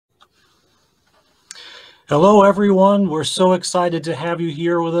Hello, everyone. We're so excited to have you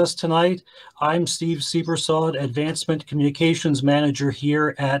here with us tonight. I'm Steve Siebersod, Advancement Communications Manager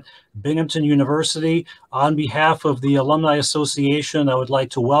here at Binghamton University. On behalf of the Alumni Association, I would like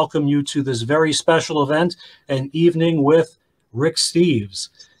to welcome you to this very special event, an evening with Rick Steves.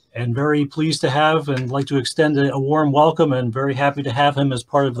 And very pleased to have and like to extend a warm welcome and very happy to have him as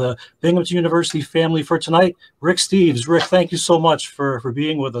part of the Binghamton University family for tonight. Rick Steves. Rick, thank you so much for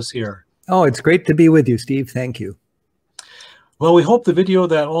being with us here. Oh, it's great to be with you, Steve. Thank you. Well, we hope the video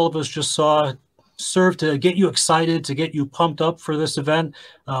that all of us just saw served to get you excited, to get you pumped up for this event.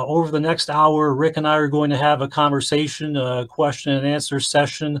 Over the next hour, Rick and I are going to have a conversation, a question and answer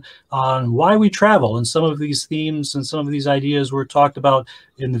session on why we travel. And some of these themes and some of these ideas were talked about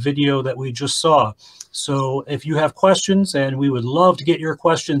in the video that we just saw. So if you have questions, and we would love to get your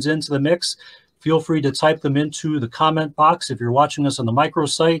questions into the mix, feel free to type them into the comment box. If you're watching us on the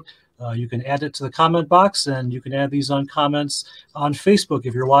microsite, you can add it to the comment box, and you can add these on comments on Facebook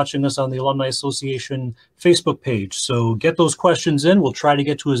if you're watching us on the Alumni Association Facebook page. So get those questions in. We'll try to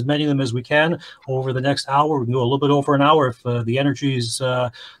get to as many of them as we can over the next hour. We can go a little bit over an hour if the energy is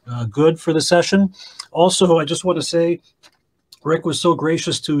good for the session. Also, I just want to say, Rick was so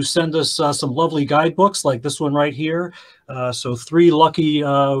gracious to send us some lovely guidebooks like this one right here. So 3 lucky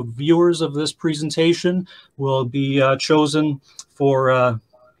viewers of this presentation will be chosen for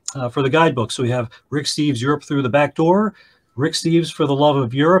the guidebook. So we have Rick Steves, Europe Through the Back Door, Rick Steves, For the Love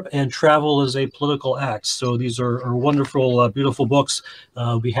of Europe, and Travel is a Political Act. So these are wonderful, beautiful books.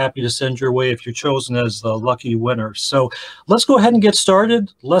 I'll be happy to send your way if you're chosen as the lucky winner. So let's go ahead and get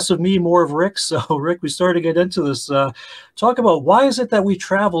started. Less of me, more of Rick. So Rick, we started to get into this. Talk about why is it that we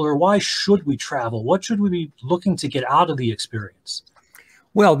travel, or why should we travel? What should we be looking to get out of the experience?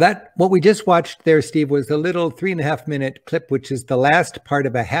 Well, what we just watched there, Steve, was a little 3.5-minute clip, which is the last part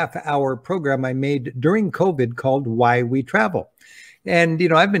of a half-hour program I made during COVID called Why We Travel. And,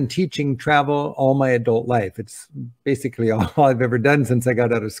 I've been teaching travel all my adult life. It's basically all I've ever done since I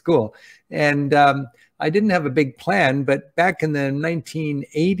got out of school. And I didn't have a big plan, but back in the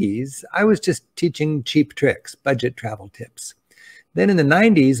 1980s, I was just teaching cheap tricks, budget travel tips. Then in the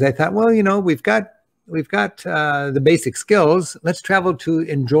 90s, I thought, well, we've got the basic skills. Let's travel to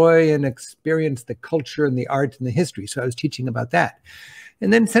enjoy and experience the culture and the art and the history. So I was teaching about that.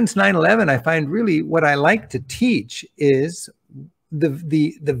 And then since 9/11, I find really what I like to teach is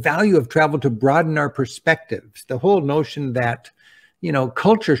the value of travel to broaden our perspectives. The whole notion that,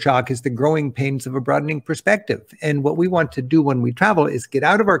 culture shock is the growing pains of a broadening perspective. And what we want to do when we travel is get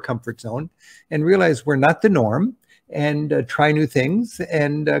out of our comfort zone and realize we're not the norm, and try new things,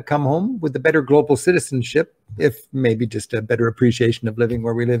 and come home with a better global citizenship, if maybe just a better appreciation of living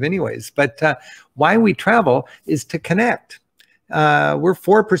where we live anyways. But why we travel is to connect. We're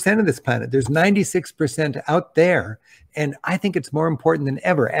 4% of this planet. There's 96% out there. And I think it's more important than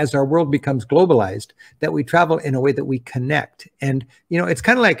ever, as our world becomes globalized, that we travel in a way that we connect. And, it's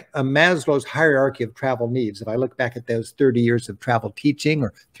kind of like a Maslow's hierarchy of travel needs. If I look back at those 30 years of travel teaching,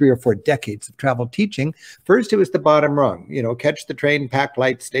 or 3 or 4 decades of travel teaching, first it was the bottom rung, catch the train, pack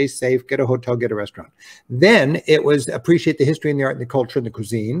light, stay safe, get a hotel, get a restaurant. Then it was appreciate the history and the art and the culture and the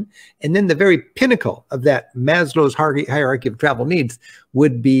cuisine. And then the very pinnacle of that Maslow's hierarchy of travel needs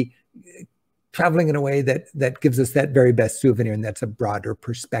would be traveling in a way that gives us that very best souvenir, and that's a broader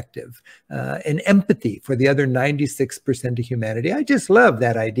perspective, and empathy for the other 96% of humanity. I just love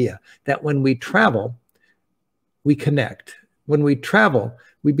that idea that when we travel, we connect. When we travel,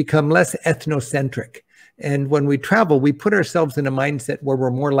 we become less ethnocentric. And when we travel, we put ourselves in a mindset where we're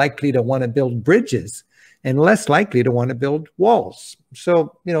more likely to want to build bridges and less likely to want to build walls.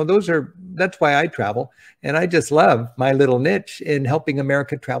 So, that's why I travel. And I just love my little niche in helping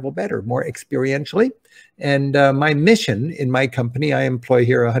America travel better, more experientially. And my mission in my company, I employ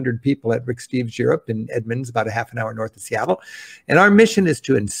here 100 people at Rick Steves Europe in Edmonds, about a half an hour north of Seattle. And our mission is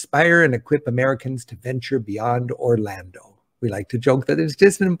to inspire and equip Americans to venture beyond Orlando. We like to joke that it's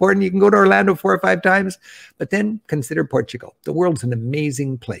just important. You can go to Orlando 4 or 5 times, but then consider Portugal. The world's an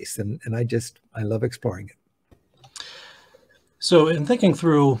amazing place, and I love exploring it. So in thinking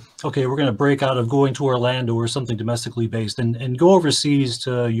through, okay, we're going to break out of going to Orlando or something domestically based and go overseas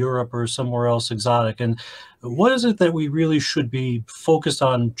to Europe or somewhere else exotic. And what is it that we really should be focused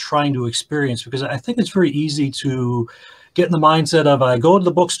on trying to experience? Because I think it's very easy to get in the mindset of, I go to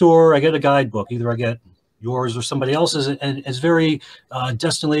the bookstore, I get a guidebook, either I get yours or somebody else's, and it's very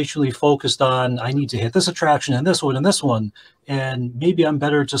destinationally focused on, I need to hit this attraction and this one and this one, and maybe I'm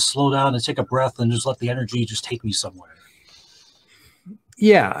better to slow down and take a breath and just let the energy just take me somewhere.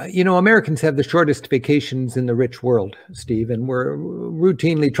 Yeah, Americans have the shortest vacations in the rich world, Steve, and we're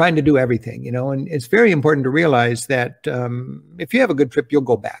routinely trying to do everything, and it's very important to realize that if you have a good trip, you'll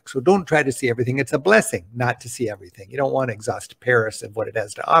go back. So don't try to see everything. It's a blessing not to see everything. You don't want to exhaust Paris of what it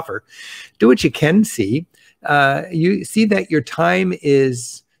has to offer. Do what you can see. You see that your time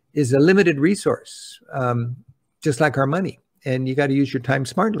is a limited resource, just like our money. And you got to use your time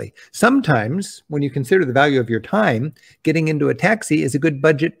smartly. Sometimes when you consider the value of your time, getting into a taxi is a good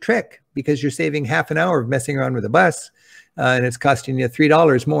budget trick because you're saving half an hour of messing around with a bus, and it's costing you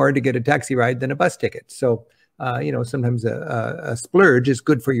 $3 more to get a taxi ride than a bus ticket. So, sometimes a splurge is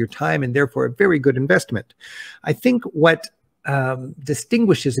good for your time and therefore a very good investment. I think what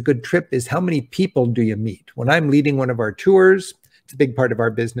distinguishes a good trip is how many people do you meet. When I'm leading one of our tours, it's a big part of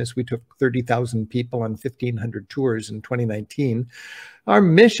our business. We took 30,000 people on 1,500 tours in 2019. Our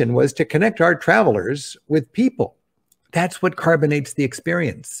mission was to connect our travelers with people. That's what carbonates the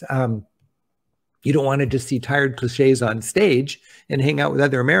experience. You don't want to just see tired cliches on stage and hang out with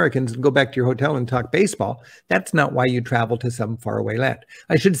other Americans and go back to your hotel and talk baseball. That's not why you travel to some faraway land.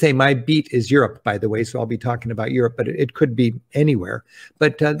 I should say my beat is Europe, by the way, so I'll be talking about Europe, but it could be anywhere.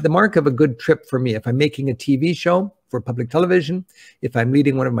 But the mark of a good trip for me, if I'm making a TV show for public television, if I'm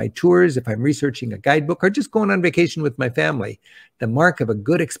leading one of my tours, if I'm researching a guidebook, or just going on vacation with my family, the mark of a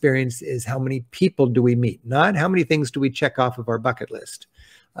good experience is how many people do we meet, not how many things do we check off of our bucket list.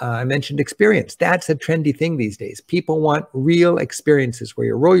 I mentioned experience. That's a trendy thing these days. People want real experiences where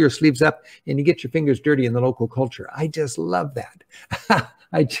you roll your sleeves up and you get your fingers dirty in the local culture. I just love that.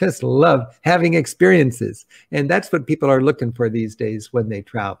 I just love having experiences. And that's what people are looking for these days when they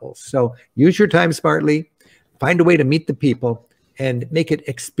travel. So use your time smartly, find a way to meet the people, and make it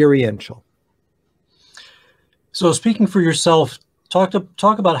experiential. So speaking for yourself, talk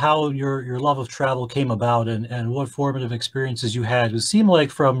about how your love of travel came about and what formative experiences you had. It seemed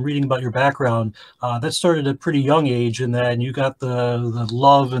like from reading about your background, that started at a pretty young age, and then you got the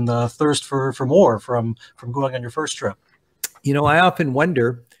love and the thirst for more from going on your first trip. I often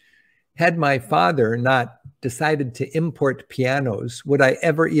wonder, had my father not decided to import pianos, would I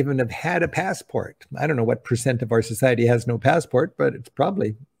ever even have had a passport? I don't know what percent of our society has no passport, but it's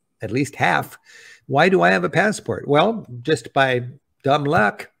probably at least half. Why do I have a passport? Well, just by dumb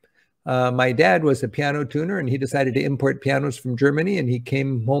luck. My dad was a piano tuner, and he decided to import pianos from Germany. And he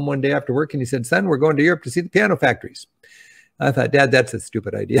came home one day after work and he said, "Son, we're going to Europe to see the piano factories." I thought, "Dad, that's a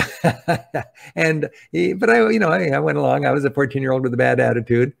stupid idea." But I went along. I was a 14-year-old with a bad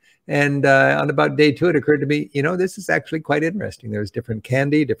attitude. And on about day 2, it occurred to me, this is actually quite interesting. There was different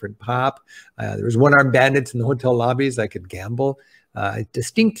candy, different pop. There was one-armed bandits in the hotel lobbies. I could gamble. I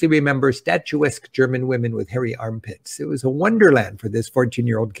distinctly remember statuesque German women with hairy armpits. It was a wonderland for this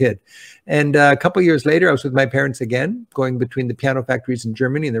 14-year-old kid. And a couple years later, I was with my parents again, going between the piano factories in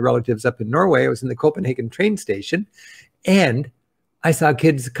Germany and the relatives up in Norway. I was in the Copenhagen train station, and I saw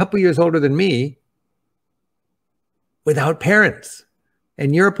kids a couple years older than me without parents.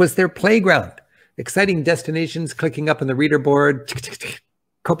 And Europe was their playground. Exciting destinations clicking up on the reader board.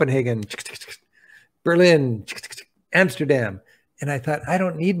 Copenhagen, Berlin, Amsterdam. And I thought, I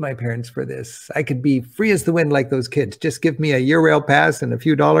don't need my parents for this. I could be free as the wind like those kids. Just give me a Eurail pass and a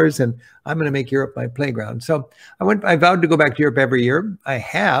few dollars, and I'm going to make Europe my playground. So I vowed to go back to Europe every year. I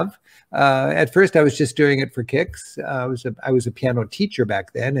have. At first, I was just doing it for kicks. I was a piano teacher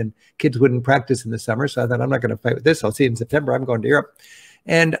back then, and kids wouldn't practice in the summer. So I thought, I'm not going to fight with this. I'll see you in September. I'm going to Europe.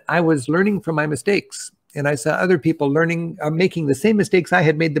 And I was learning from my mistakes. And I saw other people making the same mistakes I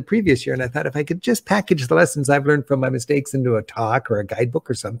had made the previous year. And I thought, if I could just package the lessons I've learned from my mistakes into a talk or a guidebook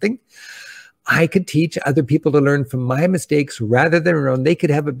or something, I could teach other people to learn from my mistakes rather than their own. They could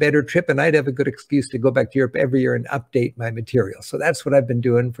have a better trip, and I'd have a good excuse to go back to Europe every year and update my material. So that's what I've been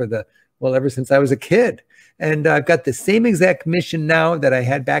doing ever since I was a kid. And I've got the same exact mission now that I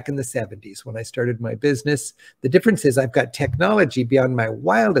had back in the 70s when I started my business. The difference is I've got technology beyond my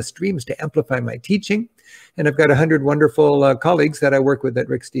wildest dreams to amplify my teaching. And I've got 100 wonderful colleagues that I work with at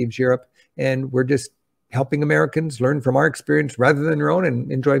Rick Steves Europe. And we're just helping Americans learn from our experience rather than their own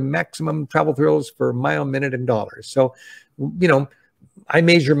and enjoy maximum travel thrills for mile, minute, and dollars. So, I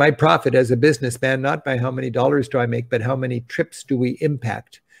measure my profit as a businessman, not by how many dollars do I make, but how many trips do we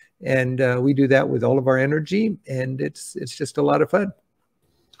impact. And we do that with all of our energy, and it's just a lot of fun.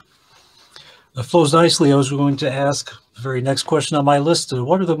 That flows nicely. I was going to ask the very next question on my list.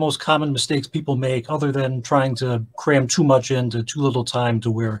 What are the most common mistakes people make other than trying to cram too much into too little time to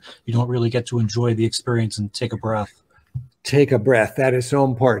where you don't really get to enjoy the experience and take a breath? Take a breath. That is so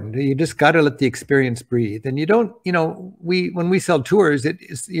important. You just got to let the experience breathe. And you don't, when we sell tours,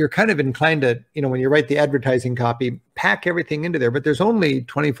 you're kind of inclined to, when you write the advertising copy, pack everything into there, but there's only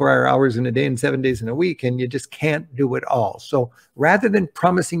 24 hours in a day and 7 days in a week, and you just can't do it all. So rather than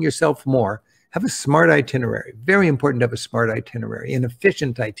promising yourself more, have a smart itinerary. Very important to have a smart itinerary, an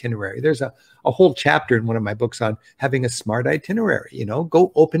efficient itinerary. There's a whole chapter in one of my books on having a smart itinerary.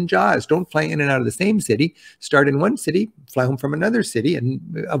 Go open jaws. Don't fly in and out of the same city. Start in one city, fly home from another city, and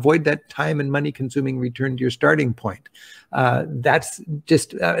avoid that time and money consuming return to your starting point. That's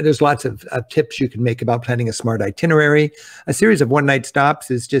just, there's lots of tips you can make about planning a smart itinerary. A series of one-night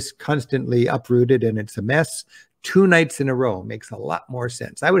stops is just constantly uprooted and it's a mess. 2 nights in a row makes a lot more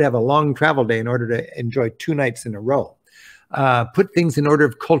sense. I would have a long travel day in order to enjoy 2 nights in a row. Put things in order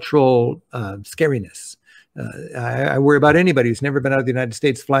of cultural scariness. I worry about anybody who's never been out of the United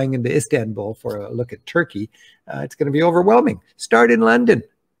States flying into Istanbul for a look at Turkey. It's going to be overwhelming. Start in London.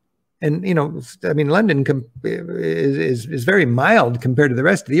 And, London is very mild compared to the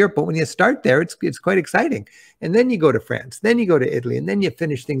rest of the Europe, but when you start there, it's quite exciting. And then you go to France, then you go to Italy, and then you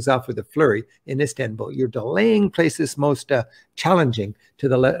finish things off with a flurry in Istanbul. You're delaying places most challenging to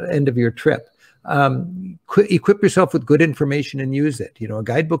the end of your trip. Equip yourself with good information and use it. A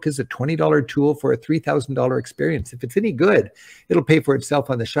guidebook is a $20 tool for a $3,000 experience. If it's any good, it'll pay for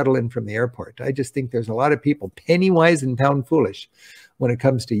itself on the shuttle in from the airport. I just think there's a lot of people penny wise and pound foolish when it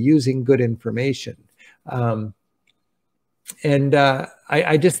comes to using good information. I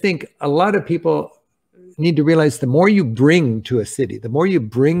just think a lot of people need to realize the more you bring to a city, the more you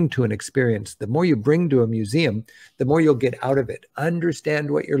bring to an experience, the more you bring to a museum, the more you'll get out of it. Understand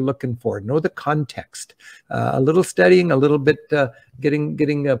what you're looking for. Know the context. A little studying, a little bit getting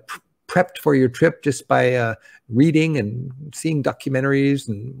prepped for your trip just by reading and seeing documentaries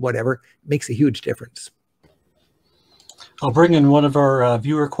and whatever makes a huge difference. I'll bring in one of our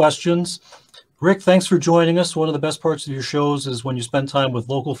viewer questions. Rick, thanks for joining us. One of the best parts of your shows is when you spend time with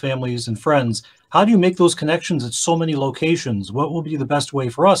local families and friends. How do you make those connections at so many locations? What will be the best way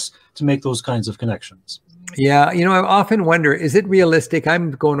for us to make those kinds of connections? Yeah, I often wonder, is it realistic?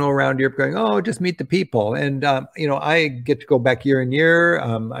 I'm going all around Europe going, oh, just meet the people. And, I get to go back year and year.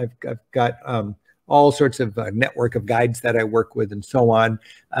 I've got all sorts of network of guides that I work with and so on.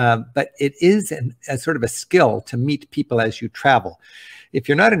 But it is a sort of a skill to meet people as you travel. If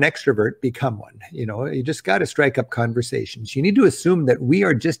you're not an extrovert, become one. You just got to strike up conversations. You need to assume that we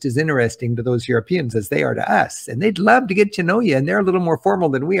are just as interesting to those Europeans as they are to us. And they'd love to get to know you. And they're a little more formal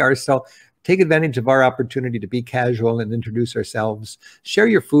than we are. So take advantage of our opportunity to be casual and introduce ourselves. Share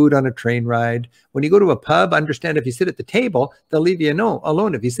your food on a train ride. When you go to a pub, understand if you sit at the table, they'll leave you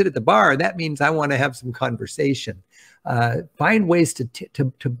alone. If you sit at the bar, that means I want to have some conversation. Find ways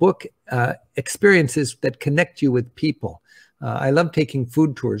to book experiences that connect you with people. I love taking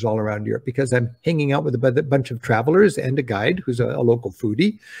food tours all around Europe because I'm hanging out with a bunch of travelers and a guide who's a local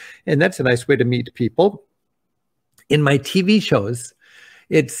foodie. And that's a nice way to meet people. In my TV shows,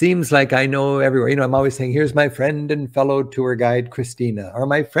 it seems like I know everywhere. I'm always saying, here's my friend and fellow tour guide, Christina, or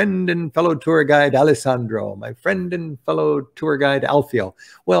my friend and fellow tour guide, Alessandro, my friend and fellow tour guide, Alfio.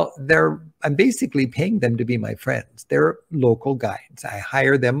 Well, I'm basically paying them to be my friends. They're local guides. I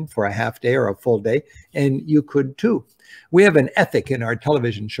hire them for a half day or a full day, and you could too. We have an ethic in our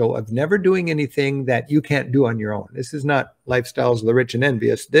television show of never doing anything that you can't do on your own. This is not Lifestyles of the Rich and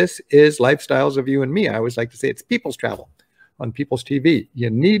Envious. This is Lifestyles of You and Me. I always like to say it's people's travel on People's TV. You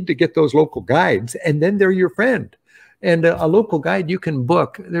need to get those local guides, and then they're your friend. And a local guide you can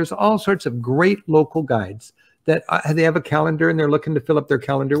book. There's all sorts of great local guides that they have a calendar and they're looking to fill up their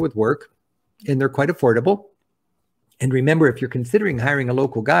calendar with work, and they're quite affordable. And remember, if you're considering hiring a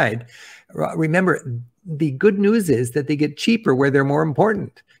local guide, remember, the good news is that they get cheaper where they're more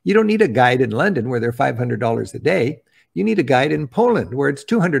important. You don't need a guide in London where they're $500 a day. You need a guide in Poland where it's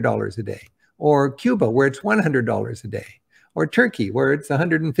 $200 a day, or Cuba where it's $100 a day, or Turkey where it's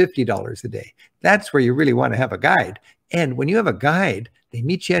 $150 a day. That's where you really want to have a guide. And when you have a guide, they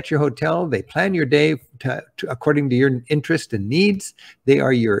meet you at your hotel. They plan your day according to your interest and needs. They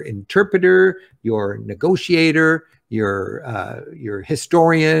are your interpreter, your negotiator, your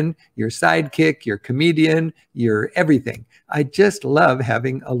historian, your sidekick, your comedian, your everything. I just love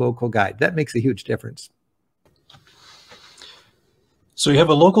having a local guide. That makes a huge difference. So you have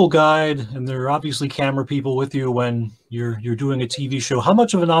a local guide, and there are obviously camera people with you when you're doing a TV show. How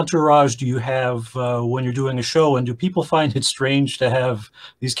much of an entourage do you have when you're doing a show? And do people find it strange to have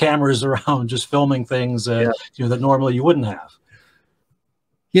these cameras around just filming things that normally you wouldn't have?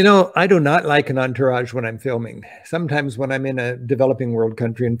 You know, I do not like an entourage when I'm filming. Sometimes when I'm in a developing world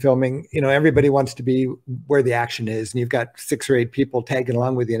country and filming, you know, everybody wants to be where the action is, and you've got 6 or 8 people tagging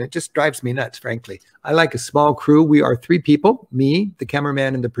along with you, and it just drives me nuts, frankly. I like a small crew. We are 3 people, me, the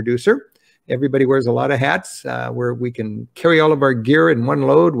cameraman, and the producer. Everybody wears a lot of hats where we can carry all of our gear in one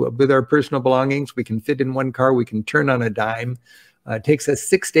load with our personal belongings. We can fit in one car. We can turn on a dime. It takes us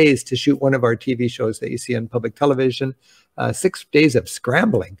 6 days to shoot one of our TV shows that you see on public television. 6 days of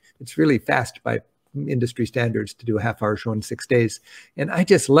scrambling. It's really fast by industry standards to do a half-hour show in 6 days. And I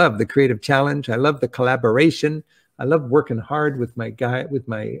just love the creative challenge. I love the collaboration. I love working hard with my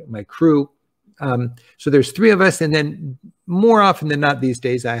crew. So there's 3 of us, and then more often than not these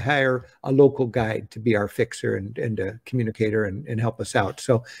days, I hire a local guide to be our fixer and a communicator and help us out.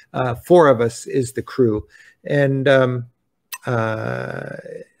 So 4 of us is the crew. And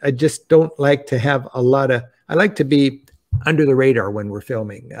I just don't like to have a lot of, I like to be under the radar when we're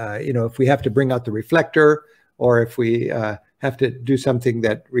filming. You know, if we have to bring out the reflector, or if we have to do something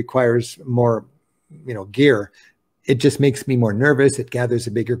that requires more, you know, gear, it just makes me more nervous. It gathers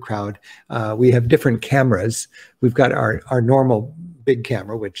a bigger crowd. We have different cameras. We've got our normal big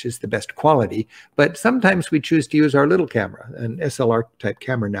camera, which is the best quality, but sometimes we choose to use our little camera. An SLR type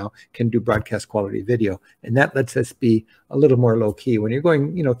camera now can do broadcast quality video, and that lets us be a little more low key. When you're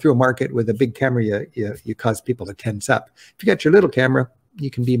going, you know, through a market with a big camera, you cause people to tense up. If you got your little camera,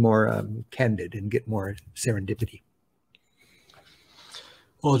 you can be more candid and get more serendipity.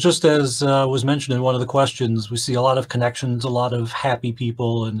 Well, just as was mentioned in one of the questions, we see a lot of connections, a lot of happy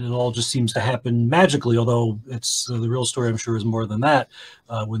people, and it all just seems to happen magically, although it's the real story, I'm sure, is more than that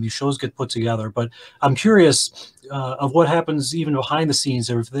when these shows get put together. But I'm curious of what happens even behind the scenes.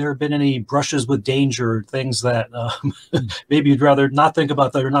 Have there been any brushes with danger, things that maybe you'd rather not think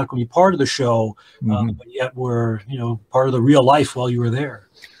about that are not going to be part of the show, but yet were, you know, part of the real life while you were there?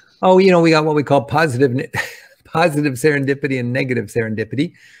 Oh, you know, we got what we call positive serendipity and negative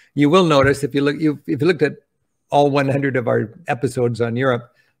serendipity. You will notice if you looked at all 100 of our episodes on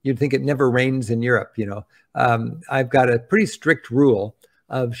Europe, you'd think it never rains in Europe. You know, I've got a pretty strict rule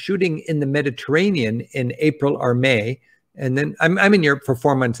of shooting in the Mediterranean in April or May, and then I'm in Europe for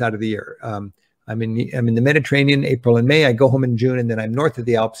 4 months out of the year. I'm in the Mediterranean April and May. I go home in June, and then I'm north of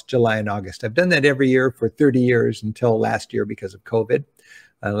the Alps July and August. I've done that every year for 30 years until last year because of COVID.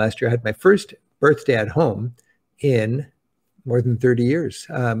 Last year I had my first birthday at home in more than 30 years.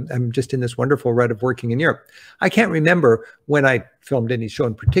 I'm just in this wonderful rut of working in Europe. I can't remember when I filmed any show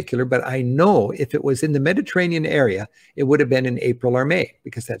in particular, but I know if it was in the Mediterranean area, it would have been in April or May,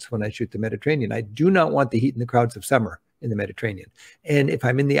 because that's when I shoot the Mediterranean. I do not want the heat and the crowds of summer in the Mediterranean. And if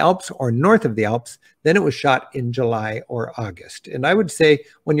I'm in the Alps or north of the Alps, then it was shot in July or August. And I would say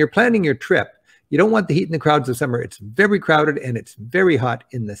when you're planning your trip, you don't want the heat and the crowds of summer. It's very crowded and it's very hot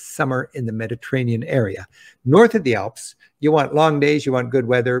in the summer in the Mediterranean area. North of the Alps, you want long days, you want good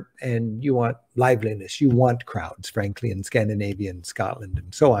weather, and you want liveliness. You want crowds, frankly, in Scandinavia and Scotland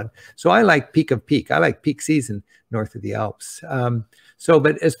and so on. So I like peak of peak. I like peak season north of the Alps.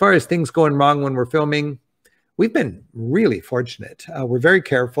 But as far as things going wrong when we're filming, we've been really fortunate. We're very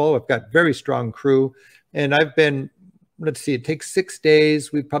careful. I've got very strong crew, and I've been, let's see, it takes 6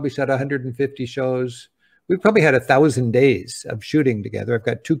 days. We've probably shot 150 shows. We've probably had 1,000 days of shooting together. I've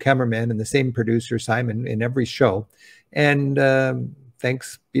got 2 cameramen and the same producer, Simon, in every show. And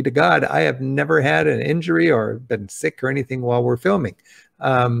thanks be to God, I have never had an injury or been sick or anything while we're filming.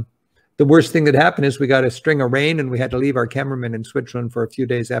 The worst thing that happened is we got a string of rain and we had to leave our cameraman in Switzerland for a few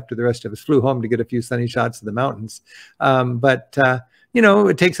days after the rest of us flew home to get a few sunny shots of the mountains. You know,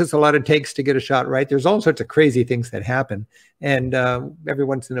 it takes us a lot of takes to get a shot right. There's all sorts of crazy things that happen. And every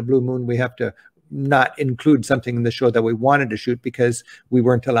once in a blue moon, we have to not include something in the show that we wanted to shoot because we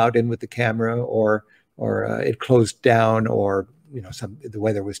weren't allowed in with the camera, or it closed down, or, you know, the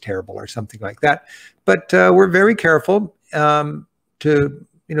weather was terrible or something like that. But we're very careful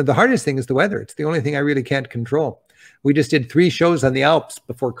you know, the hardest thing is the weather. It's the only thing I really can't control. We just did 3 shows on the Alps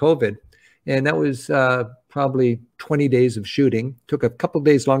before COVID, and that was probably 20 days of shooting. Took a couple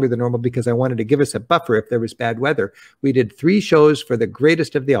days longer than normal because I wanted to give us a buffer if there was bad weather. We did 3 shows for the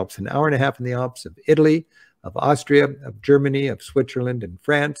greatest of the Alps, an hour and a half in the Alps of Italy, of Austria, of Germany, of Switzerland, and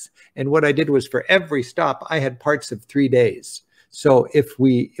France. And what I did was for every stop, I had parts of 3 days. So it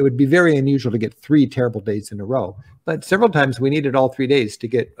would be very unusual to get 3 terrible days in a row. But several times we needed all 3 days to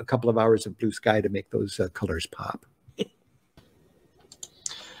get a couple of hours of blue sky to make those colors pop.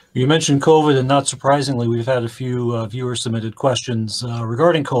 You mentioned COVID, and not surprisingly, we've had a few viewer-submitted questions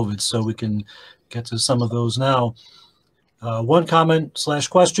regarding COVID, so we can get to some of those now. One comment /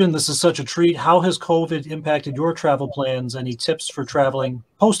 question. This is such a treat. How has COVID impacted your travel plans? Any tips for traveling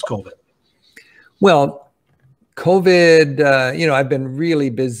post-COVID? Well, COVID, I've been really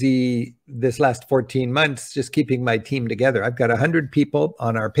busy this last 14 months just keeping my team together. I've got 100 people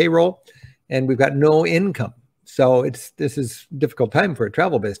on our payroll and we've got no income. So this is a difficult time for a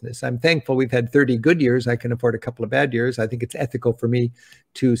travel business. I'm thankful we've had 30 good years. I can afford a couple of bad years. I think it's ethical for me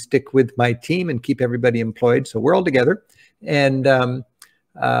to stick with my team and keep everybody employed. So we're all together. And,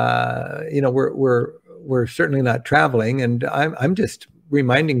 we're certainly not traveling. And I'm just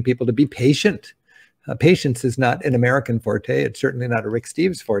reminding people to be patient. Patience is not an American forte. It's certainly not a Rick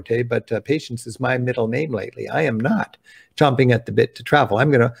Steves forte, but patience is my middle name lately. I am not chomping at the bit to travel.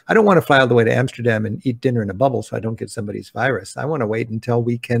 I don't want to fly all the way to Amsterdam and eat dinner in a bubble so I don't get somebody's virus. I want to wait until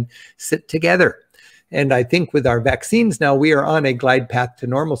we can sit together. And I think with our vaccines now, we are on a glide path to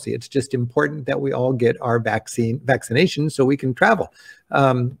normalcy. It's just important that we all get our vaccination so we can travel.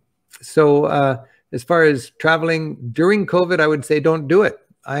 As far as traveling during COVID, I would say don't do it.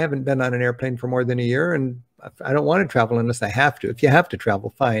 I haven't been on an airplane for more than a year, and I don't want to travel unless I have to. If you have to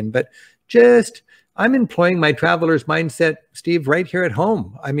travel, fine. But I'm employing my traveler's mindset, Steve, right here at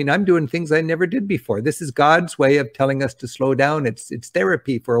home. I mean, I'm doing things I never did before. This is God's way of telling us to slow down. It's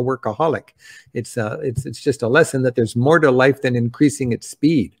therapy for a workaholic. It's just a lesson that there's more to life than increasing its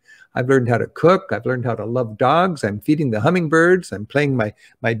speed. I've learned how to cook. I've learned how to love dogs. I'm feeding the hummingbirds. I'm playing my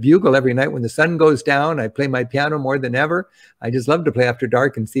bugle every night when the sun goes down. I play my piano more than ever. I just love to play after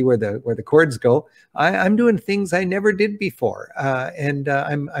dark and see where the chords go. I'm doing things I never did before.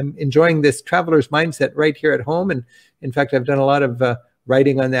 I'm enjoying this traveler's mindset right here at home. And in fact, I've done a lot of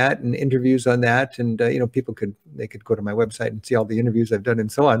writing on that and interviews on that. And, people could go to my website and see all the interviews I've done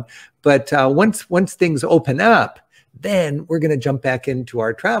and so on. But once things open up, then we're going to jump back into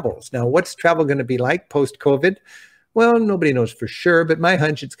our travels. Now, what's travel going to be like post-COVID? Well, nobody knows for sure, but my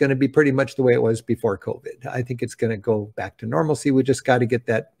hunch, it's going to be pretty much the way it was before COVID. I think it's going to go back to normalcy. We just got to get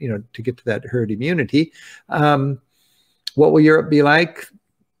that, to get to that herd immunity. What will Europe be like?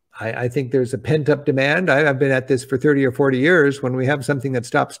 I think there's a pent-up demand. I've been at this for 30 or 40 years. When we have something that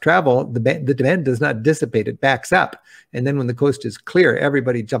stops travel, the demand does not dissipate. It backs up. And then when the coast is clear,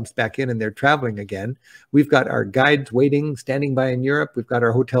 everybody jumps back in and they're traveling again. We've got our guides waiting, standing by in Europe. We've got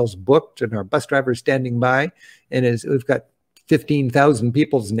our hotels booked and our bus drivers standing by. And we've got 15,000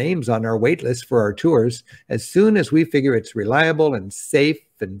 people's names on our wait list for our tours. As soon as we figure it's reliable and safe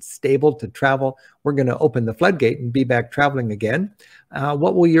and stable to travel, we're going to open the floodgate and be back traveling again.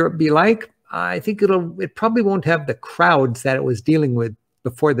 What will Europe be like? I think it probably won't have the crowds that it was dealing with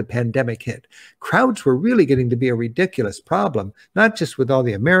before the pandemic hit. Crowds were really getting to be a ridiculous problem, not just with all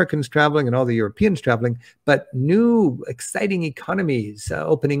the Americans traveling and all the Europeans traveling, but new exciting economies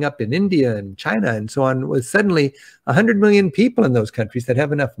opening up in India and China and so on, with suddenly 100 million people in those countries that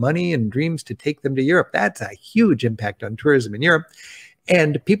have enough money and dreams to take them to Europe. That's a huge impact on tourism in Europe.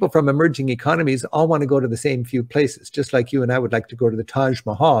 And people from emerging economies all want to go to the same few places, just like you and I would like to go to the Taj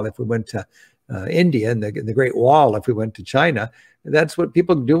Mahal if we went to India, and the Great Wall if we went to China. That's what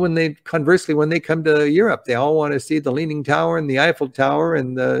people do conversely, when they come to Europe. They all want to see the Leaning Tower and the Eiffel Tower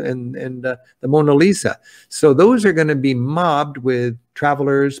and the Mona Lisa. So those are going to be mobbed with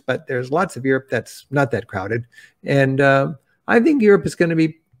travelers, but there's lots of Europe that's not that crowded. And I think Europe is going to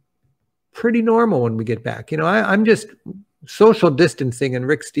be pretty normal when we get back. I'm just... Social distancing and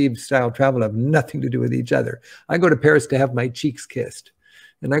Rick Steves style travel have nothing to do with each other. I go to Paris to have my cheeks kissed.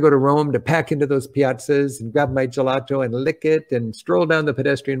 And I go to Rome to pack into those piazzas and grab my gelato and lick it and stroll down the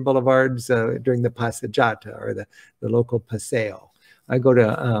pedestrian boulevards during the passeggiata or the local paseo. I go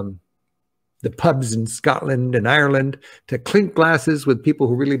to the pubs in Scotland and Ireland to clink glasses with people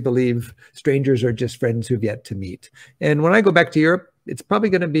who really believe strangers are just friends who've yet to meet. And when I go back to Europe, it's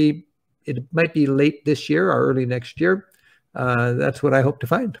probably going to be, it might be late this year or early next year. That's what I hope to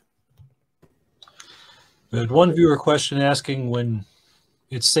find. Good. One viewer question asking, when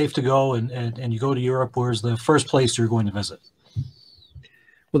it's safe to go and you go to Europe, where's the first place you're going to visit?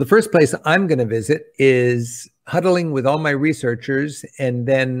 Well, the first place I'm going to visit is huddling with all my researchers and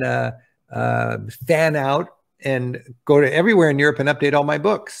then fan out and go to everywhere in Europe and update all my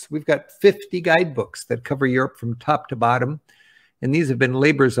books. We've got 50 guidebooks that cover Europe from top to bottom. And these have been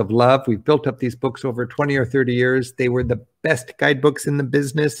labors of love. We've built up these books over 20 or 30 years. They were the best guidebooks in the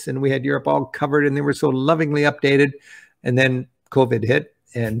business, and we had Europe all covered, and they were so lovingly updated. And then COVID hit,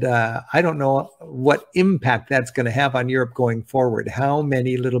 and I don't know what impact that's going to have on Europe going forward. How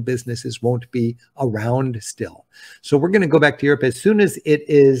many little businesses won't be around still? So we're going to go back to Europe as soon as it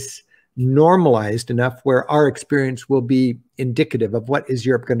is normalized enough where our experience will be indicative of what is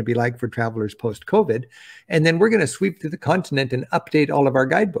Europe going to be like for travelers post-COVID. And then we're going to sweep through the continent and update all of our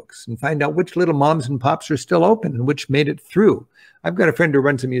guidebooks and find out which little moms and pops are still open and which made it through. I've got a friend who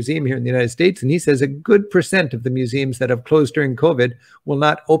runs a museum here in the United States, and he says a good percent of the museums that have closed during COVID will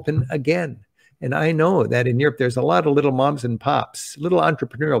not open again. And I know that in Europe, there's a lot of little moms and pops, little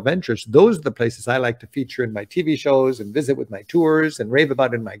entrepreneurial ventures. Those are the places I like to feature in my TV shows and visit with my tours and rave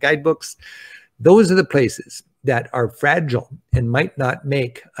about in my guidebooks. Those are the places that are fragile and might not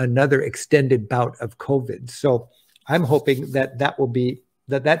make another extended bout of COVID. So I'm hoping that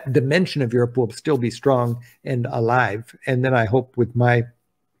that dimension of Europe will still be strong and alive. And then I hope with my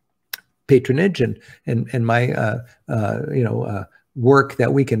patronage and my work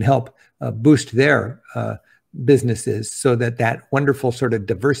that we can help boost their businesses so that that wonderful sort of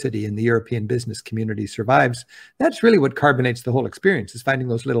diversity in the European business community survives. That's really what carbonates the whole experience, is finding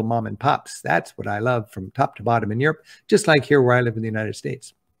those little mom and pops. That's what I love from top to bottom in Europe, just like here where I live in the United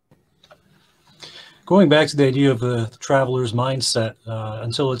States. Going back to the idea of the traveler's mindset,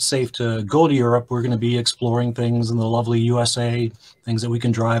 until it's safe to go to Europe, we're going to be exploring things in the lovely USA, things that we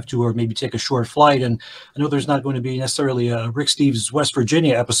can drive to or maybe take a short flight. And I know there's not going to be necessarily a Rick Steves West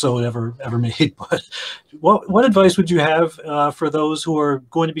Virginia episode ever made, but what advice would you have for those who are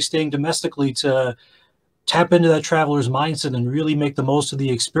going to be staying domestically to tap into that traveler's mindset and really make the most of the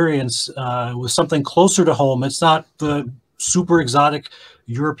experience with something closer to home? It's not the super exotic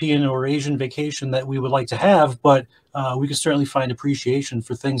European or Asian vacation that we would like to have, but we can certainly find appreciation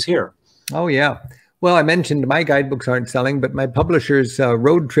for things here. Oh, yeah. Well, I mentioned my guidebooks aren't selling, but my publisher's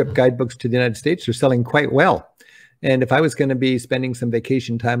road trip guidebooks to the United States are selling quite well. And if I was going to be spending some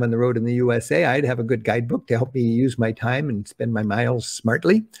vacation time on the road in the USA, I'd have a good guidebook to help me use my time and spend my miles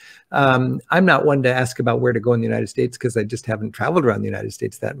smartly. I'm not one to ask about where to go in the United States because I just haven't traveled around the United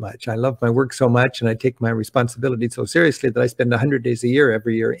States that much. I love my work so much and I take my responsibility so seriously that I spend 100 days a year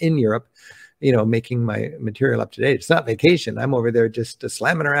every year in Europe, making my material up to date. It's not vacation. I'm over there just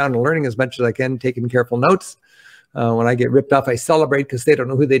slamming around and learning as much as I can, taking careful notes. When I get ripped off, I celebrate because they don't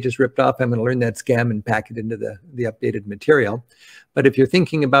know who they just ripped off. I'm going to learn that scam and pack it into the updated material. But if you're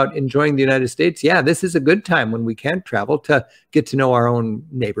thinking about enjoying the United States, yeah, this is a good time when we can't travel to get to know our own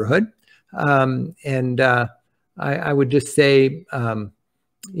neighborhood. I would just say,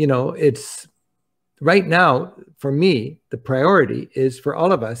 it's right now, for me, the priority is for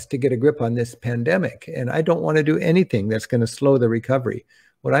all of us to get a grip on this pandemic. And I don't want to do anything that's going to slow the recovery.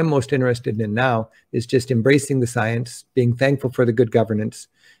 What I'm most interested in now is just embracing the science, being thankful for the good governance,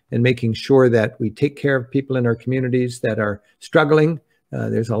 and making sure that we take care of people in our communities that are struggling.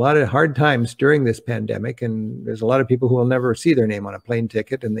 There's a lot of hard times during this pandemic, and there's a lot of people who will never see their name on a plane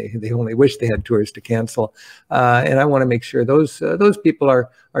ticket, and they only wish they had tours to cancel. And I want to make sure those people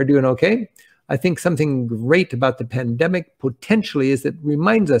are doing okay. I think something great about the pandemic potentially is it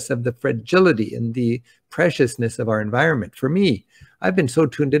reminds us of the fragility and the preciousness of our environment. For me, I've been so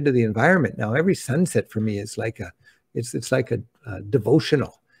tuned into the environment now. Every sunset for me is like it's like a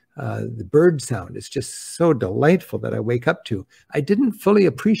devotional. The bird sound is just so delightful that I wake up to. I didn't fully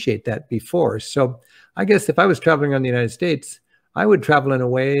appreciate that before. So I guess if I was traveling around the United States, I would travel in a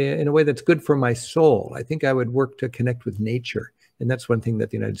way that's good for my soul. I think I would work to connect with nature. And that's one thing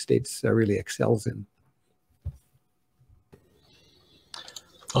that the United States really excels in.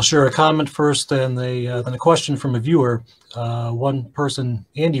 I'll share a comment first, then a question from a viewer. One person,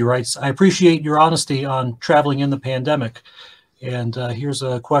 Andy, writes, "I appreciate your honesty on traveling in the pandemic." And here's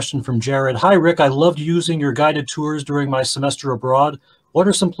a question from Jared. "Hi, Rick. I loved using your guided tours during my semester abroad. What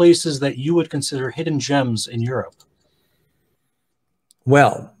are some places that you would consider hidden gems in Europe?"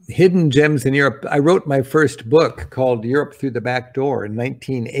 Well, hidden gems in Europe. I wrote my first book called Europe Through the Back Door in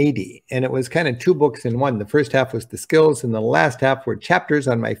 1980. And it was kind of two books in one. The first half was the skills, and the last half were chapters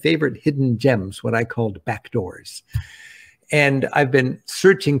on my favorite hidden gems, what I called backdoors. And I've been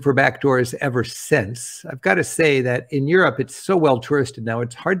searching for backdoors ever since. I've got to say that in Europe, it's so well touristed now,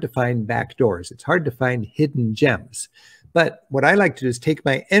 it's hard to find backdoors. It's hard to find hidden gems. But what I like to do is take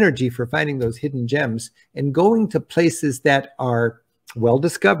my energy for finding those hidden gems and going to places that are well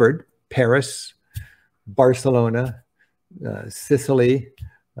discovered: Paris, Barcelona, Sicily,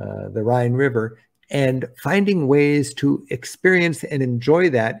 the Rhine River, and finding ways to experience and enjoy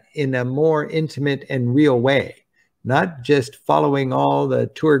that in a more intimate and real way. Not just following all the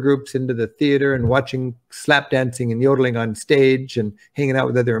tour groups into the theater and watching slap dancing and yodeling on stage and hanging out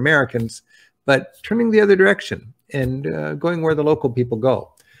with other Americans, but turning the other direction and going where the local people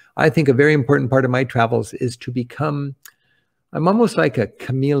go. I think a very important part of my travels is to become, I'm almost like a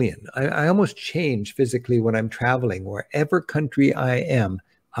chameleon. I almost change physically when I'm traveling. Wherever country I am,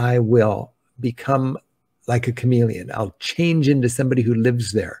 I will become like a chameleon. I'll change into somebody who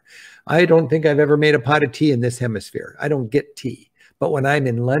lives there. I don't think I've ever made a pot of tea in this hemisphere. I don't get tea. But when I'm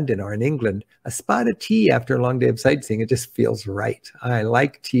in London or in England, a spot of tea after a long day of sightseeing, it just feels right. I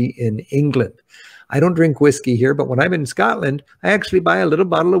like tea in England. I don't drink whiskey here, but when I'm in Scotland, I actually buy a little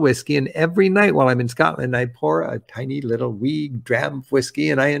bottle of whiskey, and every night while I'm in Scotland, I pour a tiny little wee dram of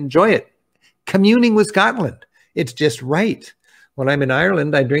whiskey and I enjoy it. Communing with Scotland, it's just right. When I'm in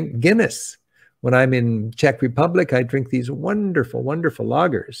Ireland, I drink Guinness. When I'm in Czech Republic, I drink these wonderful, wonderful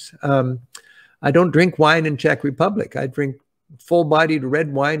lagers. I don't drink wine in Czech Republic. I drink full-bodied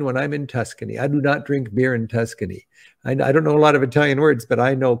red wine when I'm in Tuscany. I do not drink beer in Tuscany. I don't know a lot of Italian words, but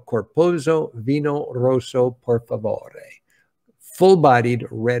I know corposo vino rosso per favore. Full-bodied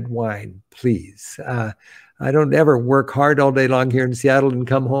red wine, please. I don't ever work hard all day long here in Seattle and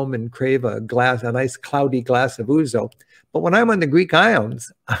come home and crave a nice cloudy glass of ouzo. But when I'm on the Greek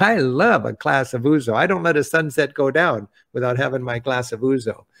Islands, I love a glass of ouzo. I don't let a sunset go down without having my glass of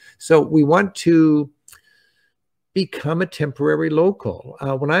ouzo. So we want to become a temporary local.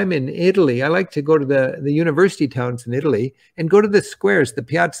 When I'm in Italy, I like to go to the university towns in Italy and go to the squares, the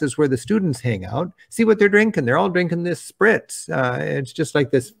piazzas where the students hang out, see what they're drinking. They're all drinking this spritz. It's just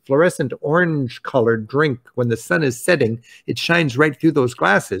like this fluorescent orange colored drink. When the sun is setting, it shines right through those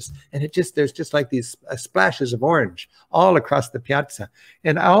glasses. And there's just like these splashes of orange all across the piazza.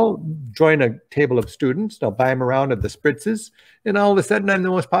 And I'll join a table of students. I'll buy them around at the spritzes. And all of a sudden, I'm the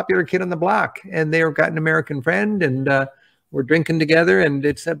most popular kid on the block. And they've got an American friend, and we're drinking together. And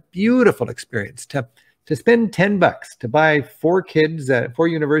it's a beautiful experience to spend $10 to buy four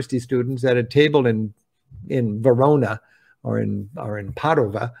university students at a table in Verona or in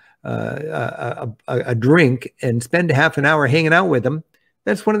Padova, a drink, and spend half an hour hanging out with them.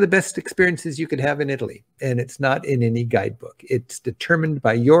 That's one of the best experiences you could have in Italy. And it's not in any guidebook. It's determined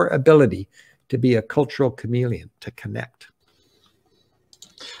by your ability to be a cultural chameleon, to connect.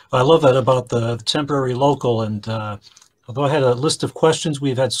 I love that about the temporary local. And although I had a list of questions,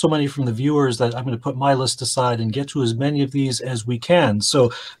 we've had so many from the viewers that I'm going to put my list aside and get to as many of these as we can.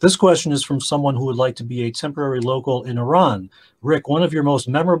 So this question is from someone who would like to be a temporary local in Iran. Rick, one of your most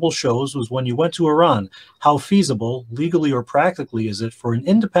memorable shows was when you went to Iran. How feasible, legally or practically, is it for an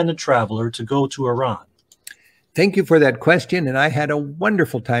independent traveler to go to Iran? Thank you for that question. And I had a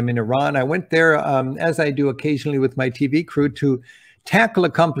wonderful time in Iran. I went there, as I do occasionally with my TV crew, to tackle a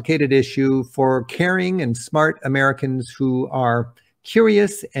complicated issue for caring and smart Americans who are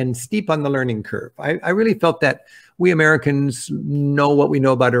curious and steep on the learning curve. I really felt that we Americans know what we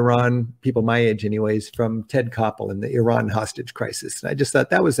know about Iran, people my age anyways, from Ted Koppel and the Iran hostage crisis. And I just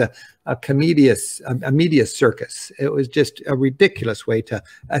thought that was a media circus. It was just a ridiculous way to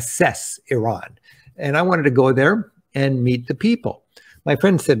assess Iran. And I wanted to go there and meet the people. My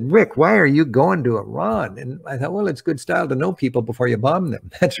friend said, Rick, why are you going to Iran? And I thought, well, it's good style to know people before you bomb them.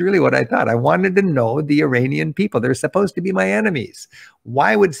 That's really what I thought. I wanted to know the Iranian people. They're supposed to be my enemies.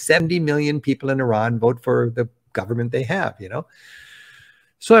 Why would 70 million people in Iran vote for the government they have, you know?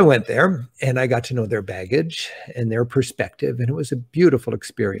 So I went there and I got to know their baggage and their perspective, and it was a beautiful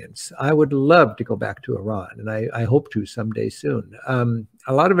experience. I would love to go back to Iran, and I hope to someday soon.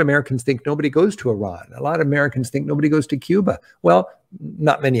 A lot of Americans think nobody goes to Iran. A lot of Americans think nobody goes to Cuba. Well,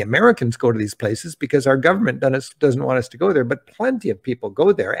 not many Americans go to these places because our government doesn't want us to go there, but plenty of people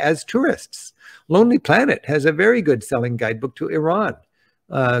go there as tourists. Lonely Planet has a very good selling guidebook to Iran.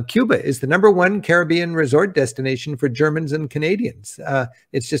 Cuba is the #1 Caribbean resort destination for Germans and Canadians.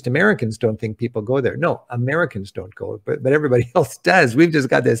 It's just Americans don't think people go there. No, Americans don't go, but everybody else does. We've just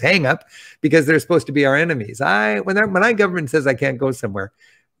got this hang up because they're supposed to be our enemies. When our government says I can't go somewhere,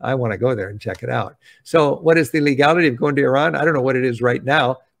 I want to go there and check it out. So what is the legality of going to Iran? I don't know what it is right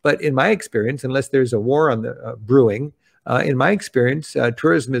now, but in my experience, unless there's a war on the brewing, in my experience,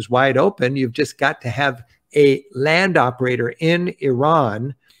 tourism is wide open. You've just got to have a land operator in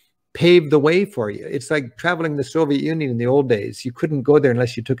Iran pave the way for you. It's like traveling the Soviet Union in the old days. You couldn't go there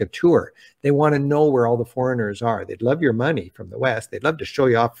unless you took a tour. They want to know where all the foreigners are. They'd love your money from the West. They'd love to show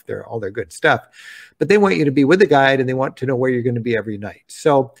you off all their good stuff, but they want you to be with a guide and they want to know where you're going to be every night.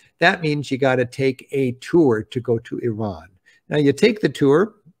 So that means you got to take a tour to go to Iran. Now you take the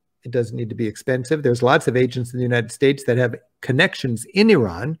tour. It doesn't need to be expensive. There's lots of agents in the United States that have connections in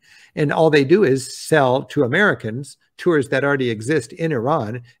Iran, and all they do is sell to Americans tours that already exist in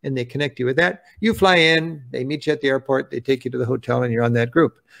Iran, and they connect you with that. You fly in, they meet you at the airport, they take you to the hotel, and you're on that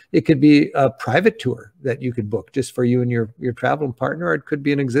group. It could be a private tour that you could book just for you and your travel partner, or it could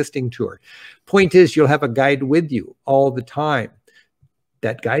be an existing tour. Point is, you'll have a guide with you all the time.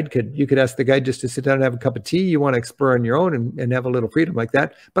 that guide you could ask the guide just to sit down and have a cup of tea. You want to explore on your own and have a little freedom like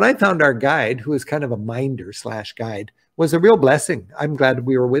that. But I found our guide, who is kind of a minder / guide, was a real blessing. I'm glad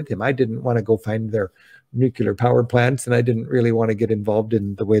we were with him. I didn't want to go find their nuclear power plants, and I didn't really want to get involved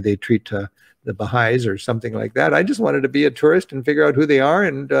in the way they treat the Baha'is or something like that. I just wanted to be a tourist and figure out who they are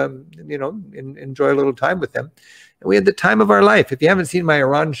and, you know, enjoy a little time with them. And we had the time of our life. If you haven't seen my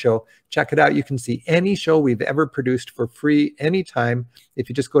Iran show, check it out. You can see any show we've ever produced for free anytime. If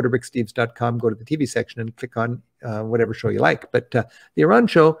you just go to ricksteves.com, go to the TV section and click on whatever show you like. But the Iran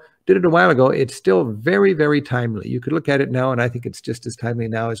show, did it a while ago. It's still very, very timely. You could look at it now, and I think it's just as timely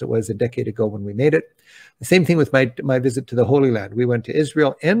now as it was a decade ago when we made it. The same thing with my visit to the Holy Land. We went to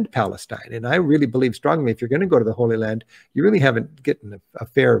Israel and Palestine, and I really believe strongly if you're going to go to the Holy Land, you really haven't gotten a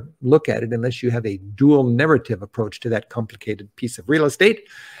fair look at it unless you have a dual narrative approach to that complicated piece of real estate.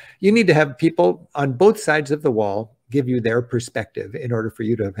 You need to have people on both sides of the wall give you their perspective in order for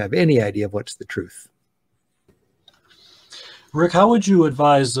you to have any idea of what's the truth. Rick, how would you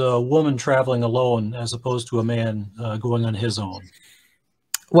advise a woman traveling alone as opposed to a man going on his own?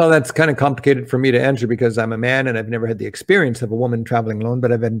 Well, that's kind of complicated for me to answer because I'm a man and I've never had the experience of a woman traveling alone,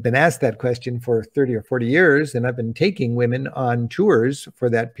 but I've been asked that question for 30 or 40 years, and I've been taking women on tours for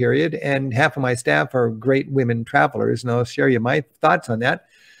that period, and half of my staff are great women travelers, and I'll share you my thoughts on that.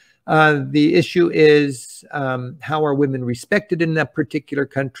 The issue is how are women respected in that particular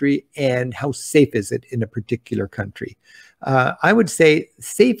country, and how safe is it in a particular country? I would say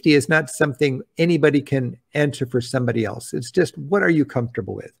safety is not something anybody can answer for somebody else. It's just, what are you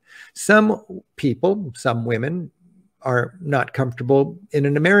comfortable with? Some people, some women, are not comfortable in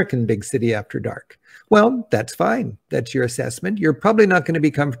an American big city after dark. Well, that's fine. That's your assessment. You're probably not going to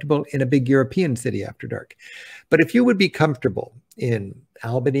be comfortable in a big European city after dark. But if you would be comfortable in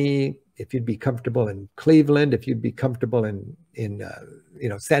Albany, if you'd be comfortable in Cleveland, if you'd be comfortable in you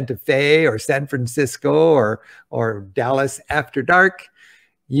know, Santa Fe or San Francisco or Dallas after dark,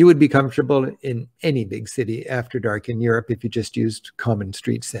 you would be comfortable in any big city after dark in Europe if you just used common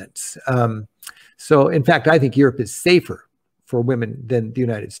street sense. So in fact, I think Europe is safer for women than the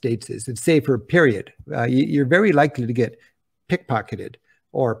United States is. It's safer, period. You're very likely to get pickpocketed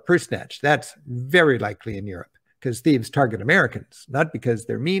or purse snatched. That's very likely in Europe, because thieves target Americans, not because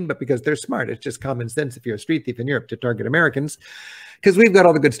they're mean, but because they're smart. It's just common sense if you're a street thief in Europe to target Americans, because we've got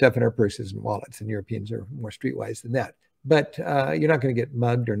all the good stuff in our purses and wallets, and Europeans are more streetwise than that. But you're not going to get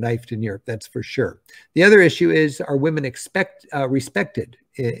mugged or knifed in Europe, that's for sure. The other issue is, are women respected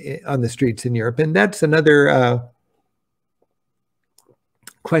on the streets in Europe? And that's another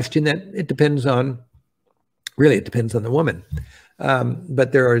question that it depends on. Really, it depends on the woman.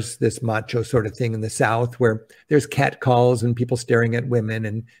 But there is this macho sort of thing in the South where there's catcalls and people staring at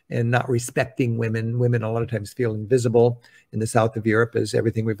women and not respecting women. Women a lot of times feel invisible in the South of Europe as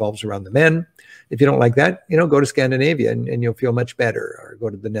everything revolves around the men. If you don't like that, you know, go to Scandinavia and you'll feel much better, or go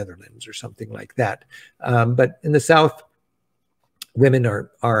to the Netherlands or something like that. But in the South, women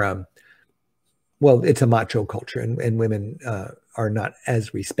are well, it's a macho culture, and women are not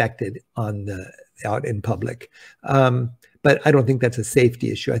as respected out in public. But I don't think that's a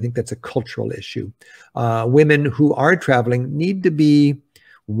safety issue. I think that's a cultural issue. Women who are traveling need to be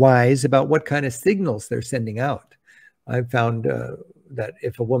wise about what kind of signals they're sending out. I've found that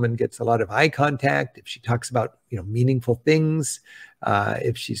if a woman gets a lot of eye contact, if she talks about, you know, meaningful things,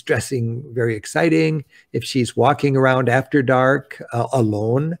 if she's dressing very exciting, if she's walking around after dark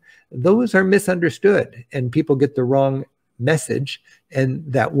alone, those are misunderstood, and people get the wrong message, and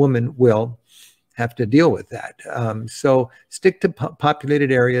that woman will have to deal with that. So stick to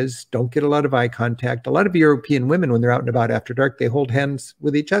populated areas. Don't get a lot of eye contact. A lot of European women, when they're out and about after dark, they hold hands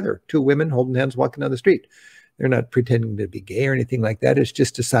with each other. Two women holding hands walking down the street. They're not pretending to be gay or anything like that. It's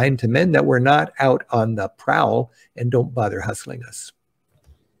just a sign to men that we're not out on the prowl, and don't bother hustling us.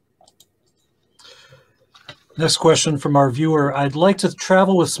 Next question from our viewer. I'd like to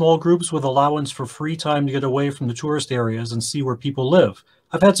travel with small groups with allowance for free time to get away from the tourist areas and see where people live.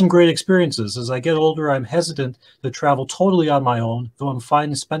 I've had some great experiences. As I get older, I'm hesitant to travel totally on my own, though I'm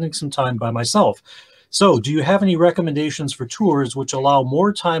fine spending some time by myself. So do you have any recommendations for tours which allow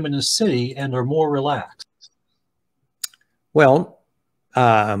more time in the city and are more relaxed? Well,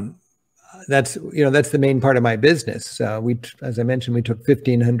 that's the main part of my business. As I mentioned, we took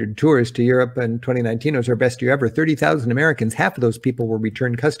 1,500 tours to Europe in 2019. It was our best year ever. 30,000 Americans, half of those people were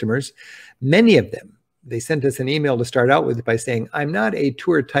return customers. Many of them, they sent us an email to start out with by saying, I'm not a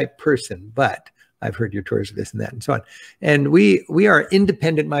tour type person, but I've heard your tours of this and that and so on. And we are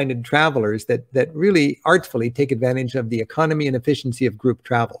independent-minded travelers that really artfully take advantage of the economy and efficiency of group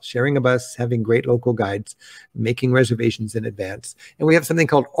travel, sharing a bus, having great local guides, making reservations in advance. And we have something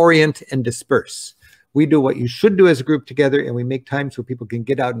called orient and disperse. We do what you should do as a group together, and we make time so people can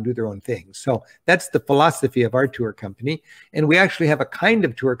get out and do their own things. So that's the philosophy of our tour company. And we actually have a kind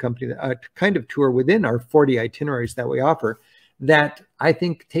of tour company, a kind of tour within our 40 itineraries that we offer that I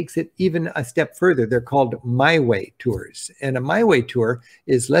think takes it even a step further. They're called My Way tours. And a My Way tour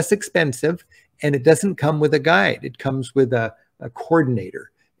is less expensive, and it doesn't come with a guide. It comes with a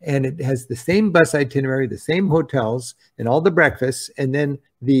coordinator. And it has the same bus itinerary, the same hotels, and all the breakfasts. And then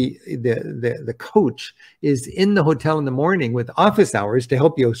the coach is in the hotel in the morning with office hours to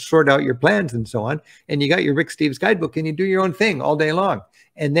help you sort out your plans and so on. And you got your Rick Steves guidebook, and you do your own thing all day long.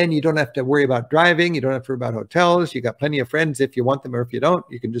 And then you don't have to worry about driving. You don't have to worry about hotels. You got plenty of friends if you want them, or if you don't,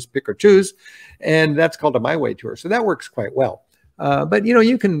 you can just pick or choose. And that's called a My Way tour. So that works quite well. But you know,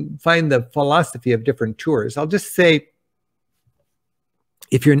 you can find the philosophy of different tours. I'll just say,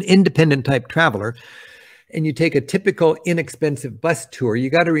 if you're an independent type traveler and you take a typical inexpensive bus tour, you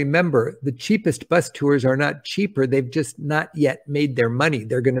got to remember the cheapest bus tours are not cheaper. They've just not yet made their money.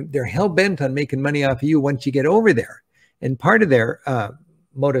 They're hell bent on making money off of you once you get over there. And part of their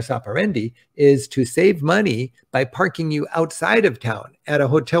modus operandi is to save money by parking you outside of town at a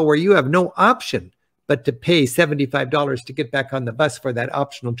hotel where you have no option but to pay $75 to get back on the bus for that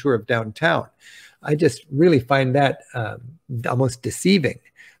optional tour of downtown. I just really find that almost deceiving.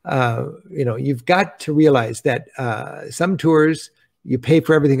 You know, you've got to realize that some tours, you pay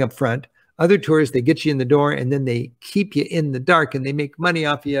for everything up front. Other tours, they get you in the door and then they keep you in the dark and they make money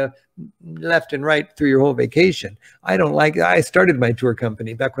off you left and right through your whole vacation. I don't like, I started my tour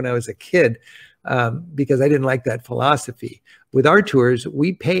company back when I was a kid because I didn't like that philosophy. With our tours,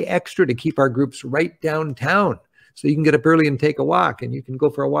 we pay extra to keep our groups right downtown. So you can get up early and take a walk, and you can go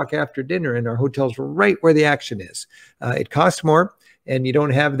for a walk after dinner, and our hotel's right where the action is. It costs more, and you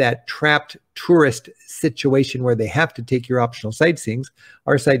don't have that trapped tourist situation where they have to take your optional sightseeing.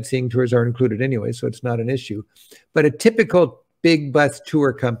 Our sightseeing tours are included anyway, so it's not an issue. But a typical big bus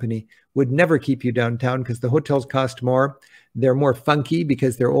tour company would never keep you downtown because the hotels cost more. They're more funky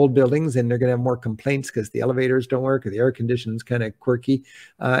because they're old buildings, and they're going to have more complaints because the elevators don't work or the air conditioning's kind of quirky.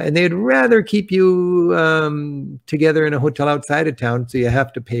 And they'd rather keep you together in a hotel outside of town, so you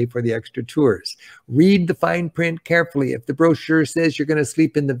have to pay for the extra tours. Read the fine print carefully. If the brochure says you're going to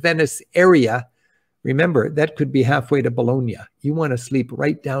sleep in the Venice area, remember, that could be halfway to Bologna. You want to sleep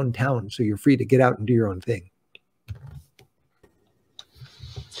right downtown so you're free to get out and do your own thing.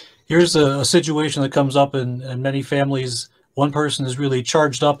 Here's a situation that comes up in many families. One person is really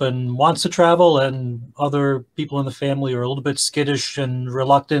charged up and wants to travel, and other people in the family are a little bit skittish and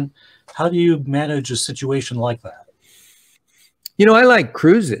reluctant. How do you manage a situation like that? You know, I like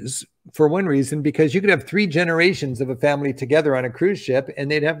cruises for one reason, because you could have 3 generations of a family together on a cruise ship, and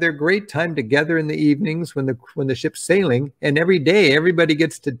they'd have their great time together in the evenings when the ship's sailing. And every day, everybody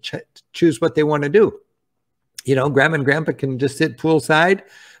gets to choose what they want to do. You know, Grandma and Grandpa can just sit poolside.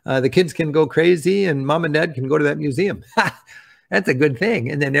 The kids can go crazy, and Mom and Dad can go to that museum. That's a good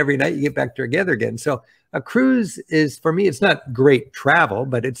thing. And then every night you get back together again. So a cruise is, for me, it's not great travel,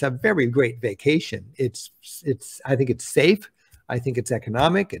 but it's a very great vacation. I think it's safe. I think it's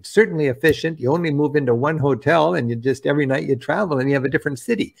economic. It's certainly efficient. You only move into one hotel, and you just, every night you travel and you have a different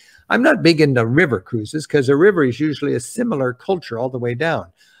city. I'm not big into river cruises because a river is usually a similar culture all the way down.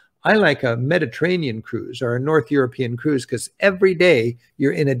 I like a Mediterranean cruise or a North European cruise because every day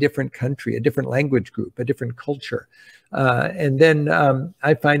you're in a different country, a different language group, a different culture. And then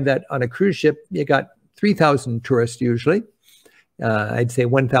I find that on a cruise ship, you got 3,000 tourists usually. I'd say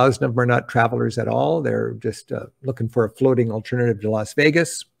 1,000 of them are not travelers at all. They're just looking for a floating alternative to Las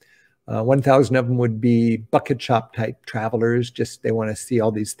Vegas. 1,000 of them would be bucket shop type travelers. Just they want to see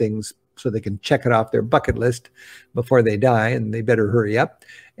all these things so they can check it off their bucket list before they die, and they better hurry up.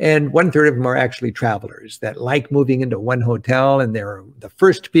 And 1/3 of them are actually travelers that like moving into one hotel, and they're the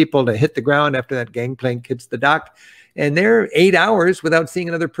first people to hit the ground after that gangplank hits the dock. And they're 8 hours without seeing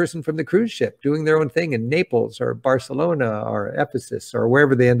another person from the cruise ship, doing their own thing in Naples or Barcelona or Ephesus or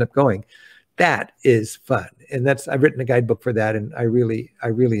wherever they end up going. That is fun. And I've written a guidebook for that, and I really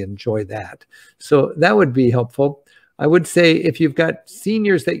enjoy that. So that would be helpful. I would say if you've got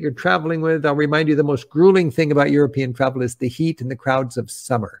seniors that you're traveling with, I'll remind you the most grueling thing about European travel is the heat and the crowds of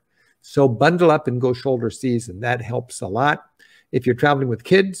summer. So bundle up and go shoulder season. That helps a lot. If you're traveling with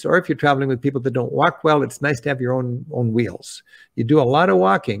kids, or if you're traveling with people that don't walk well, it's nice to have your own wheels. You do a lot of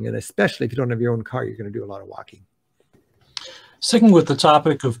walking, and especially if you don't have your own car, you're going to do a lot of walking. Sticking with the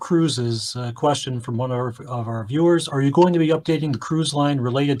topic of cruises, a question from one of our viewers. Are you going to be updating the cruise line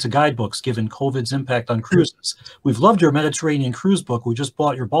related to guidebooks given COVID's impact on cruises? We've loved your Mediterranean cruise book. We just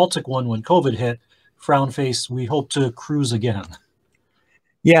bought your Baltic one when COVID hit. Frown face, we hope to cruise again.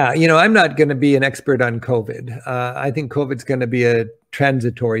 Yeah, I'm not going to be an expert on COVID. I think COVID's going to be a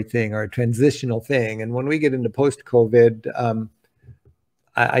transitory thing or a transitional thing. And when we get into post-COVID,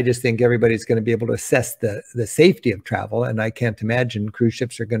 I just think everybody's going to be able to assess the safety of travel. And I can't imagine cruise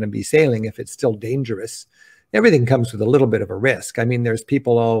ships are going to be sailing if it's still dangerous. Everything comes with a little bit of a risk. I mean, there's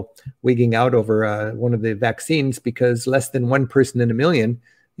people all wigging out over one of the vaccines because less than 1 person in a million,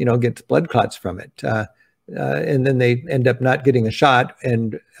 gets blood clots from it. And then they end up not getting a shot.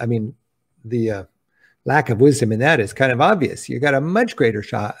 And I mean, the lack of wisdom in that is kind of obvious. You got a much greater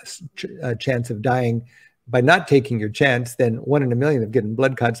chance of dying by not taking your chance than 1 in a million of getting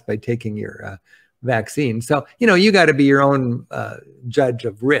blood clots by taking your vaccine. So, you got to be your own judge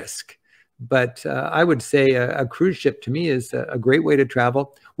of risk. But I would say a cruise ship to me is a great way to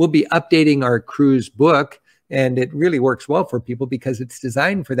travel. We'll be updating our cruise book. And it really works well for people because it's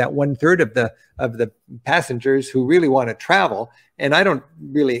designed for that 1/3 of the passengers who really want to travel. And I don't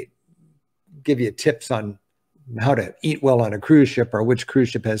really give you tips on how to eat well on a cruise ship or which cruise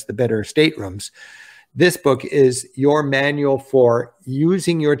ship has the better staterooms. This book is your manual for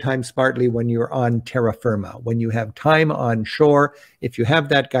using your time smartly when you're on terra firma, when you have time on shore. If you have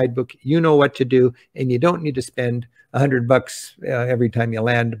that guidebook, you know what to do, and you don't need to spend $100 every time you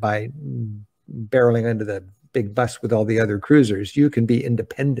land by barreling into the big bus with all the other cruisers. You can be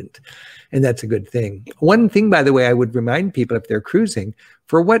independent, and that's a good thing. One thing, by the way, I would remind people if they're cruising,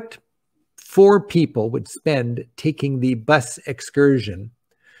 for what 4 people would spend taking the bus excursion,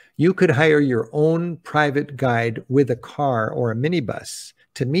 you could hire your own private guide with a car or a minibus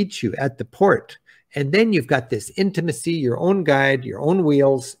to meet you at the port. And then you've got this intimacy, your own guide, your own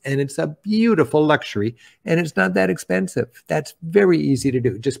wheels, and it's a beautiful luxury, and it's not that expensive. That's very easy to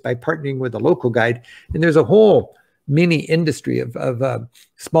do just by partnering with a local guide. And there's a whole mini industry of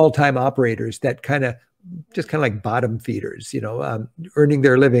small-time operators that kind of like bottom feeders, earning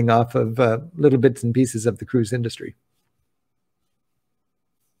their living off of little bits and pieces of the cruise industry.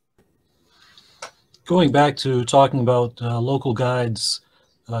 Going back to talking about local guides,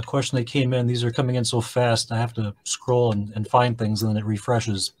 question that came in. These are coming in so fast. I have to scroll and find things, and then it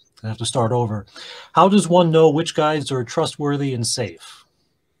refreshes. I have to start over. How does one know which guides are trustworthy and safe?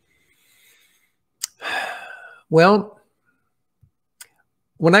 Well,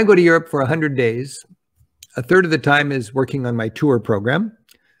 when I go to Europe for 100 days, 1/3 of the time is working on my tour program.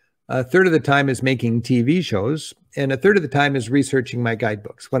 1/3 of the time is making TV shows, and 1/3 of the time is researching my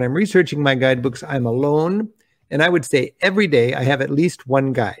guidebooks. When I'm researching my guidebooks, I'm alone. And I would say every day I have at least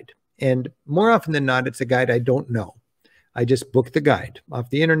one guide. And more often than not, it's a guide I don't know. I just book the guide off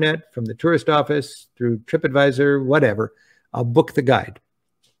the internet, from the tourist office, through TripAdvisor, whatever. I'll book the guide.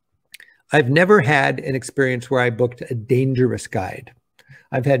 I've never had an experience where I booked a dangerous guide.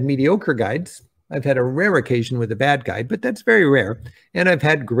 I've had mediocre guides. I've had a rare occasion with a bad guide, but that's very rare. And I've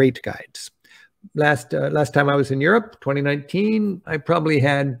had great guides. Last time I was in Europe, 2019, I probably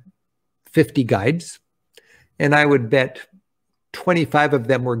had 50 guides. And I would bet 25 of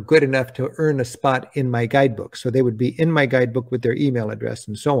them were good enough to earn a spot in my guidebook. So they would be in my guidebook with their email address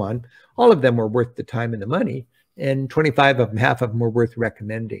and so on. All of them were worth the time and the money. And 25 of them, half of them were worth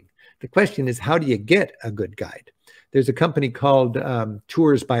recommending. The question is, how do you get a good guide? There's a company called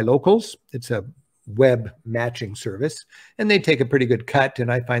Tours by Locals. It's a web matching service, and they take a pretty good cut.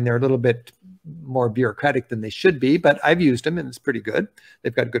 And I find they're a little bit more bureaucratic than they should be, but I've used them and it's pretty good.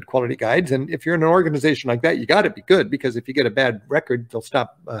 They've got good quality guides. And if you're in an organization like that, you got to be good, because if you get a bad record, they'll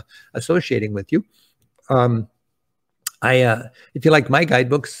stop associating with you. If you like my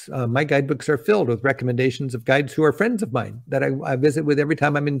guidebooks are filled with recommendations of guides who are friends of mine that I visit with every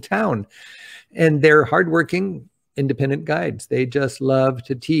time I'm in town. And they're hardworking, independent guides. They just love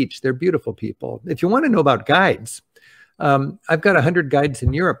to teach. They're beautiful people. If you want to know about guides, I've got 100 guides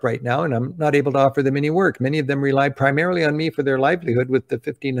in Europe right now, and I'm not able to offer them any work. Many of them rely primarily on me for their livelihood with the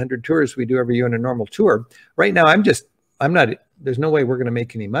 1,500 tours we do every year on a normal tour. Right now, there's no way we're going to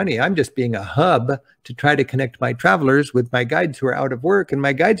make any money. I'm just being a hub to try to connect my travelers with my guides who are out of work, and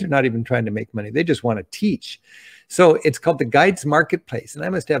my guides are not even trying to make money. They just want to teach. So it's called the Guides Marketplace, and I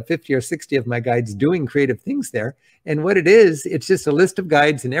must have 50 or 60 of my guides doing creative things there. And what it is, it's just a list of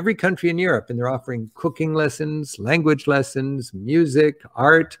guides in every country in Europe, and they're offering cooking lessons, language lessons, music,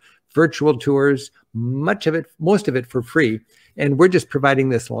 art, virtual tours, most of it for free. And we're just providing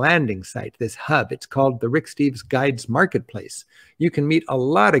this landing site, this hub. It's called the Rick Steves Guides Marketplace. You can meet a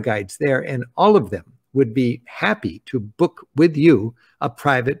lot of guides there, and all of them would be happy to book with you a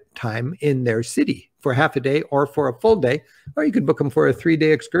private time in their city for half a day or for a full day, or you could book them for a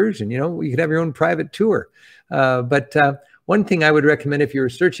 3-day excursion. You know, you could have your own private tour. But one thing I would recommend if you're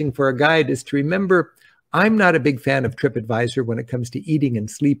searching for a guide is to remember, I'm not a big fan of TripAdvisor when it comes to eating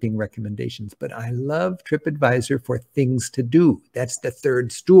and sleeping recommendations, but I love TripAdvisor for things to do. That's the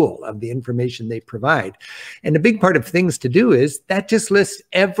third stool of the information they provide. And a big part of things to do is that just lists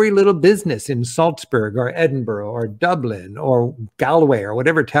every little business in Salzburg or Edinburgh or Dublin or Galway or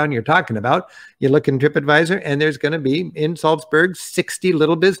whatever town you're talking about. You look in TripAdvisor and there's going to be in Salzburg 60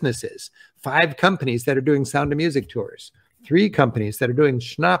 little businesses, 5 companies that are doing Sound of Music tours, 3 companies that are doing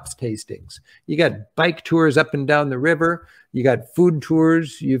schnapps tastings. You got bike tours up and down the river. You got food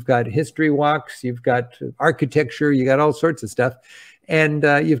tours. You've got history walks. You've got architecture. You got all sorts of stuff. And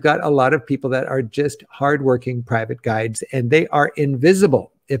you've got a lot of people that are just hardworking private guides, and they are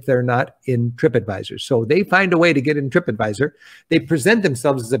invisible if they're not in TripAdvisor. So they find a way to get in TripAdvisor. They present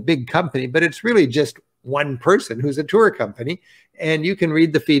themselves as a big company, but it's really just one person who's a tour company, and you can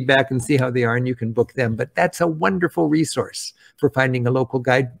read the feedback and see how they are, and you can book them. But that's a wonderful resource for finding a local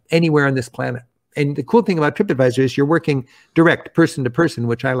guide anywhere on this planet. And the cool thing about TripAdvisor is you're working direct person to person,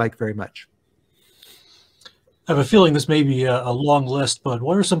 which I like very much. I have a feeling this may be a long list, but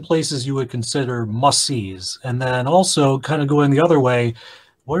what are some places you would consider must-sees? And then also kind of going the other way,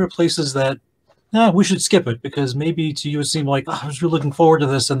 what are places that we should skip it because maybe to you it seemed like, oh, I was really looking forward to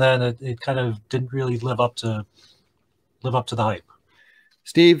this, and then it kind of didn't really live up to the hype?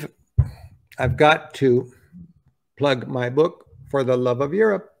 Steve, I've got to plug my book, For the Love of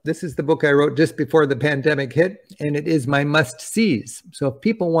Europe. This is the book I wrote just before the pandemic hit, and it is my must-sees. So if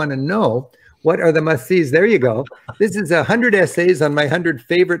people want to know what are the must-sees, there you go. This is 100 essays on my 100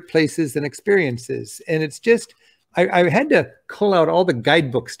 favorite places and experiences, and it's just, I had to cull out all the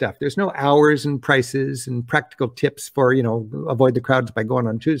guidebook stuff. There's no hours and prices and practical tips for, you know, avoid the crowds by going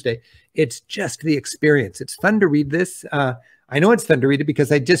on Tuesday. It's just the experience. It's fun to read this. I know it's fun to read it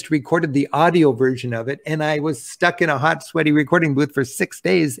because I just recorded the audio version of it, and I was stuck in a hot, sweaty recording booth for 6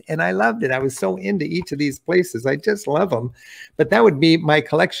 days, and I loved it. I was so into each of these places. I just love them. But that would be my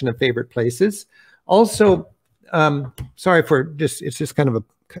collection of favorite places. Also, sorry for just, it's just kind of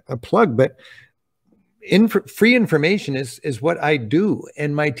a plug, but free information is what I do,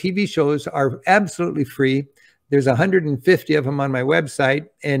 and my TV shows are absolutely free. There's 150 of them on my website,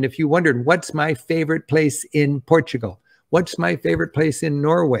 and if you wondered what's my favorite place in Portugal, what's my favorite place in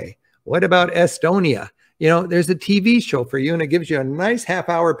Norway, what about Estonia, you know, there's a TV show for you, and it gives you a nice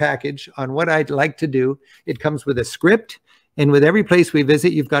half-hour package on what I'd like to do. It comes with a script, and with every place we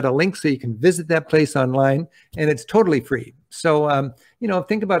visit, you've got a link so you can visit that place online, and it's totally free. So, you know,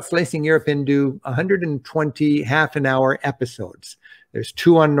 think about slicing Europe into 120 half-an-hour episodes. There's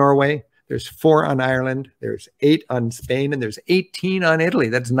 2 on Norway, there's 4 on Ireland, there's 8 on Spain, and there's 18 on Italy.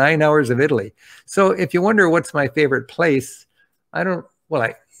 That's 9 hours of Italy. So if you wonder what's my favorite place,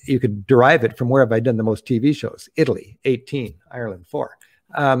 you could derive it from where have I done the most TV shows. Italy, 18, Ireland, 4.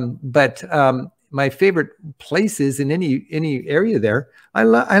 My favorite places in any area there, I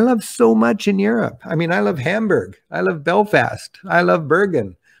love so much in Europe. I mean, I love Hamburg. I love Belfast. I love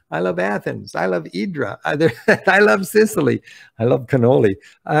Bergen. I love Athens. I love Idra. I love Sicily. I love cannoli.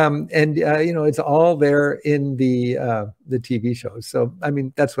 You know, it's all there in the TV shows. So, I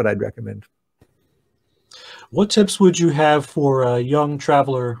mean, that's what I'd recommend. What tips would you have for a young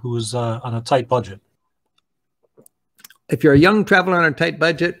traveler who's on a tight budget? If you're a young traveler on a tight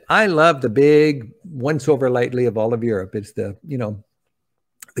budget, I love the big once over lightly of all of Europe. It's the, you know,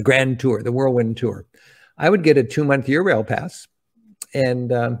 the grand tour, the whirlwind tour. I would get a 2-month Eurail pass,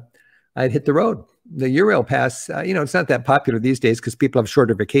 and I'd hit the road. The Eurail pass, you know, it's not that popular these days because people have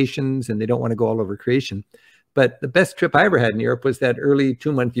shorter vacations and they don't want to go all over creation. But the best trip I ever had in Europe was that early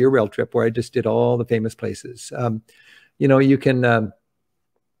 2-month Eurail trip where I just did all the famous places. You know, you can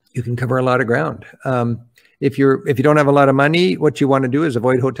cover a lot of ground. If you don't have a lot of money, what you want to do is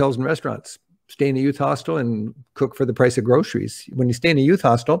avoid hotels and restaurants. Stay in a youth hostel and cook for the price of groceries. When you stay in a youth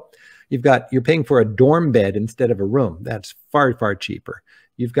hostel, you're paying for a dorm bed instead of a room. That's far, far cheaper.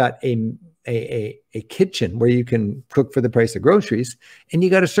 You've got a kitchen where you can cook for the price of groceries, and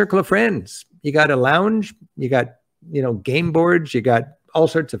you got a circle of friends. You got a lounge, you got, you know, game boards, you got all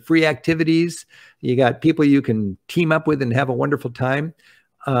sorts of free activities. You got people you can team up with and have a wonderful time.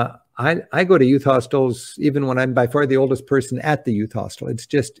 I go to youth hostels even when I'm by far the oldest person at the youth hostel. It's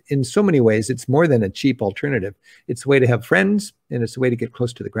just, in so many ways, it's more than a cheap alternative. It's a way to have friends, and it's a way to get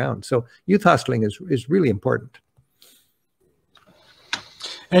close to the ground. So youth hosteling is really important.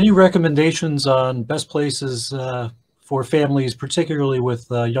 Any recommendations on best places for families, particularly with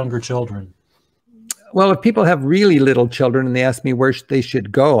younger children? Well, if people have really little children and they ask me where they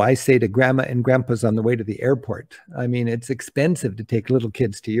should go, I say to grandma and grandpa's on the way to the airport. I mean, it's expensive to take little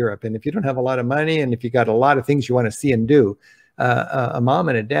kids to Europe. And if you don't have a lot of money and if you got a lot of things you want to see and do, a mom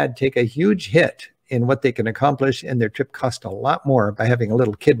and a dad take a huge hit in what they can accomplish, and their trip costs a lot more by having a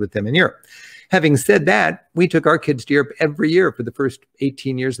little kid with them in Europe. Having said that, we took our kids to Europe every year for the first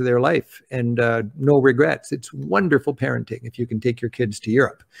 18 years of their life, and no regrets. It's wonderful parenting if you can take your kids to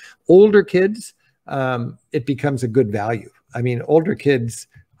Europe. Older kids, it becomes a good value. I mean, older kids,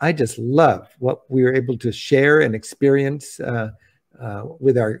 I just love what we were able to share and experience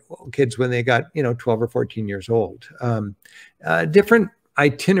with our kids when they got, 12 or 14 years old. Different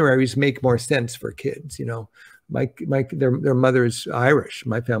itineraries make more sense for kids. Their mother's Irish,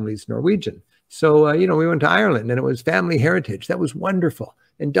 my family's Norwegian. So, we went to Ireland and it was family heritage. That was wonderful.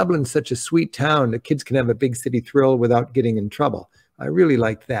 And Dublin's such a sweet town that kids can have a big city thrill without getting in trouble. I really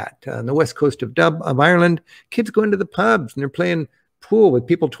liked that. On the west coast of Ireland, kids go into the pubs and they're playing pool with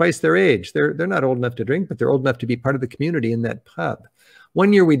people twice their age. They're not old enough to drink, but they're old enough to be part of the community in that pub.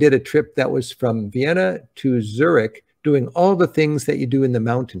 One year we did a trip that was from Vienna to Zurich, doing all the things that you do in the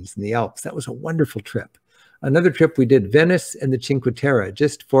mountains in the Alps. That was a wonderful trip. Another trip, we did Venice and the Cinque Terre,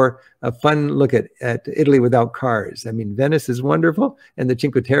 just for a fun look at Italy without cars. I mean, Venice is wonderful, and the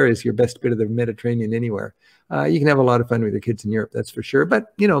Cinque Terre is your best bit of the Mediterranean anywhere. You can have a lot of fun with your kids in Europe, that's for sure. But,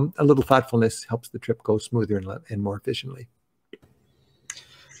 a little thoughtfulness helps the trip go smoother and more efficiently.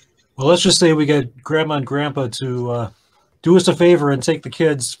 Well, let's just say we get Grandma and Grandpa to do us a favor and take the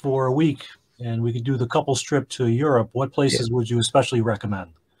kids for a week, and we could do the couple's trip to Europe. What places would you especially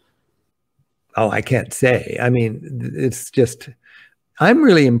recommend? Oh, I can't say. I mean, it's just, I'm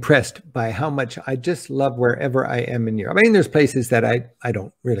really impressed by how much I just love wherever I am in Europe. I mean, there's places that I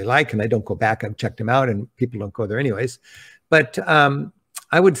don't really like and I don't go back. I've checked them out and people don't go there anyways. But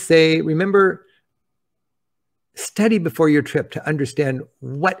I would say, remember, study before your trip to understand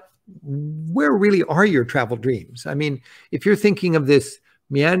where really are your travel dreams. I mean, if you're thinking of this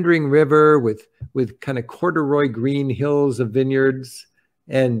meandering river with kind of corduroy green hills of vineyards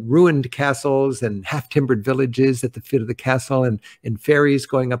and ruined castles and half-timbered villages at the foot of the castle and ferries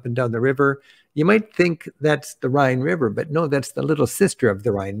going up and down the river, you might think that's the Rhine River, but no, that's the little sister of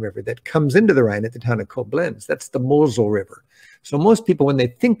the Rhine River that comes into the Rhine at the town of Koblenz. That's the Mosel River. So most people, when they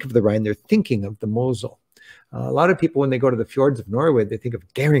think of the Rhine, they're thinking of the Mosel. A lot of people, when they go to the fjords of Norway, they think of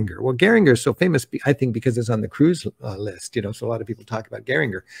Geringer. Well, Geringer is so famous, I think, because it's on the cruise list, so a lot of people talk about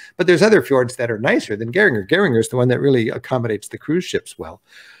Geringer. But there's other fjords that are nicer than Geringer. Geringer is the one that really accommodates the cruise ships well.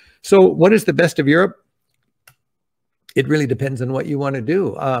 So what is the best of Europe? It really depends on what you want to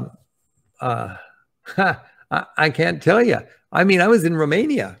do. I can't tell you. I mean, I was in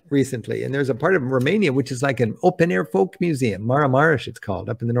Romania recently, and there's a part of Romania which is like an open-air folk museum, Maramureș it's called,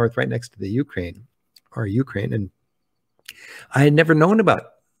 up in the north, right next to the Ukraine. And I had never known about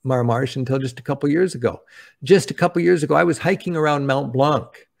Maramureș until just a couple years ago. Just a couple years ago, I was hiking around Mount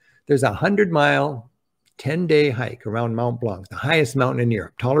Blanc. There's a 100-mile, 10-day hike around Mount Blanc, the highest mountain in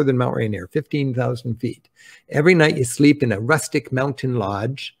Europe, taller than Mount Rainier, 15,000 feet. Every night you sleep in a rustic mountain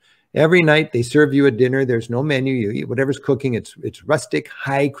lodge. Every night they serve you a dinner. There's no menu. You eat whatever's cooking. It's rustic,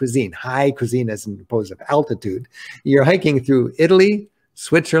 high cuisine as opposed to altitude. You're hiking through Italy,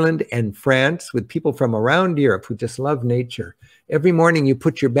 Switzerland, and France with people from around Europe who just love nature. Every morning you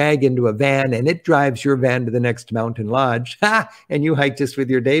put your bag into a van and it drives your van to the next mountain lodge, and you hike just with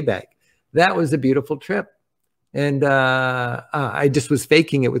your day bag. That was a beautiful trip. And I just was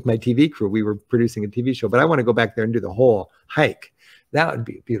faking it with my TV crew. We were producing a TV show, but I want to go back there and do the whole hike. That would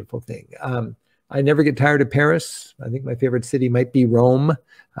be a beautiful thing. I never get tired of Paris. I think my favorite city might be Rome.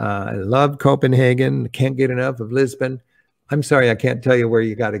 I love Copenhagen. Can't get enough of Lisbon. I'm sorry, I can't tell you where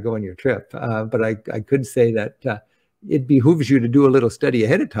you got to go on your trip, but I could say that it behooves you to do a little study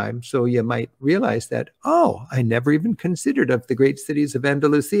ahead of time, so you might realize that, oh, I never even considered of the great cities of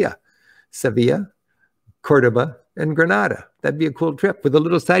Andalusia, Sevilla, Cordoba, and Granada. That'd be a cool trip with a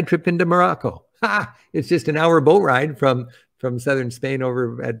little side trip into Morocco. It's just an hour boat ride from southern Spain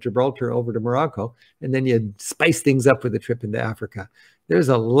over at Gibraltar over to Morocco, and then you spice things up with a trip into Africa. There's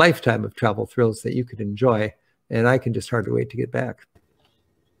a lifetime of travel thrills that you could enjoy, and I can just hardly wait to get back.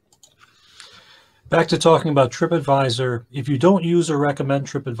 Back to talking about TripAdvisor. If you don't use or recommend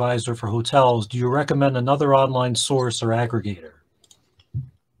TripAdvisor for hotels, do you recommend another online source or aggregator?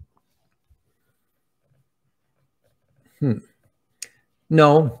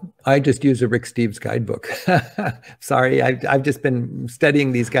 No, I just use a Rick Steves guidebook. Sorry, I've just been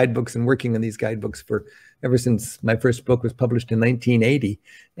studying these guidebooks and working on these guidebooks ever since my first book was published in 1980.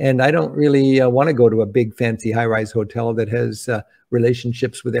 And I don't really want to go to a big fancy high-rise hotel that has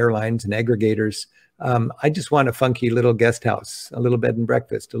relationships with airlines and aggregators. I just want a funky little guest house, a little bed and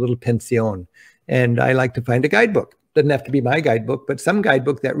breakfast, a little pension. And I like to find a guidebook. Doesn't have to be my guidebook, but some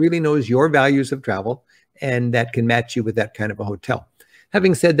guidebook that really knows your values of travel and that can match you with that kind of a hotel.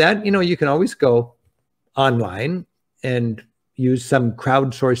 Having said that, you can always go online and use some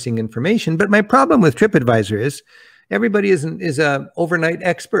crowdsourcing information. But my problem with TripAdvisor is everybody is an overnight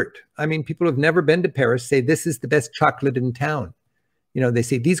expert. I mean, people who have never been to Paris say this is the best chocolate in town. They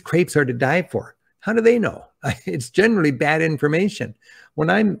say these crepes are to die for. How do they know? It's generally bad information. When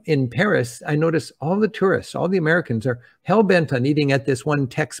I'm in Paris, I notice all the tourists, all the Americans are hell-bent on eating at this one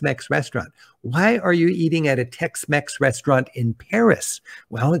Tex-Mex restaurant. Why are you eating at a Tex-Mex restaurant in Paris?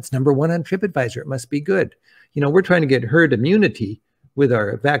 Well, it's #1 on TripAdvisor. It must be good. We're trying to get herd immunity with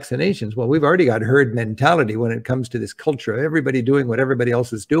our vaccinations. Well, we've already got herd mentality when it comes to this culture of everybody doing what everybody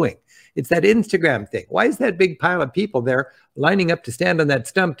else is doing. It's that Instagram thing. Why is that big pile of people there lining up to stand on that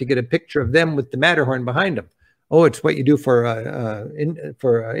stump to get a picture of them with the Matterhorn behind them? Oh, it's what you do for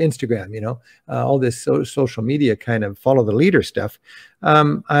Instagram, all this social media kind of follow the leader stuff.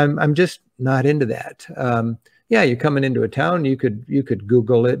 I'm just not into that. Yeah, you're coming into a town, you could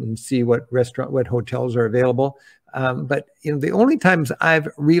Google it and see what hotels are available. But the only times I've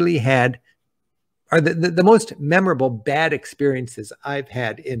really had are the most memorable bad experiences I've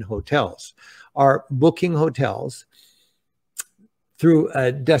had in hotels are booking hotels through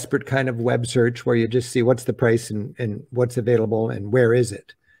a desperate kind of web search where you just see what's the price and what's available and where is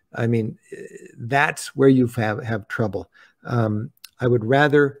it. I mean, that's where you have trouble. I would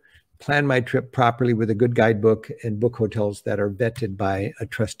rather plan my trip properly with a good guidebook and book hotels that are vetted by a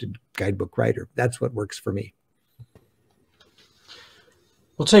trusted guidebook writer. That's what works for me.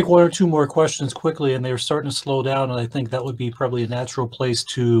 We'll take one or two more questions quickly, and they're starting to slow down, and I think that would be probably a natural place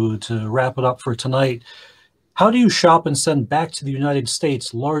to wrap it up for tonight. How do you shop and send back to the United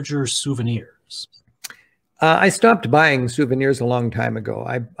States larger souvenirs? I stopped buying souvenirs a long time ago.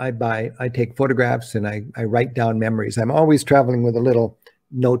 I take photographs and I write down memories. I'm always traveling with a little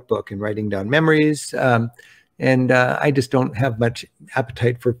notebook and writing down memories. And I just don't have much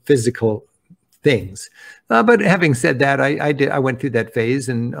appetite for physical things. But having said that, I went through that phase,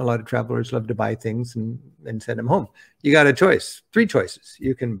 and a lot of travelers love to buy things and send them home. You got a choice, 3 choices.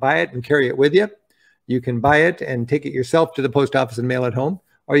 You can buy it and carry it with you. You can buy it and take it yourself to the post office and mail it home,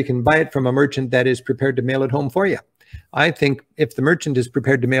 or you can buy it from a merchant that is prepared to mail it home for you. I think if the merchant is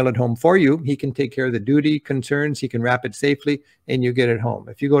prepared to mail it home for you, he can take care of the duty concerns, he can wrap it safely, and you get it home.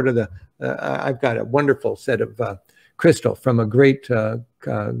 If you go to I've got a wonderful set of crystal from a great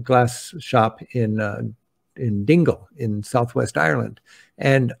glass shop in Dingle in Southwest Ireland.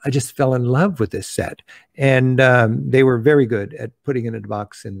 And I just fell in love with this set. And they were very good at putting it in a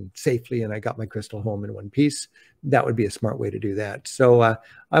box and safely, and I got my crystal home in one piece. That would be a smart way to do that. So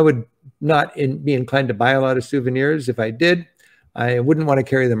I would not be inclined to buy a lot of souvenirs. If I did, I wouldn't want to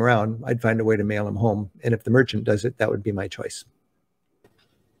carry them around. I'd find a way to mail them home. And if the merchant does it, that would be my choice.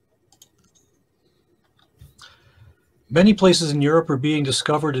 Many places in Europe are being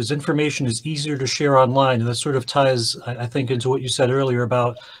discovered as information is easier to share online. And that sort of ties, I think, into what you said earlier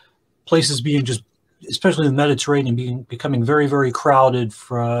about places being just, especially in the Mediterranean, becoming very, very crowded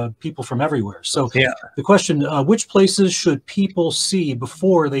for people from everywhere. So yeah. The question, which places should people see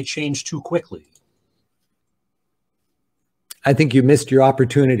before they change too quickly? I think you missed your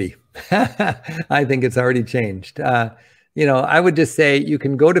opportunity. I think it's already changed. I would just say you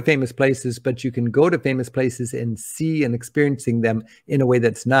can go to famous places, but you can go to famous places and see and experiencing them in a way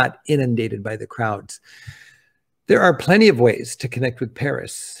that's not inundated by the crowds. There are plenty of ways to connect with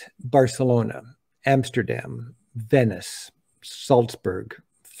Paris, Barcelona, Amsterdam, Venice, Salzburg,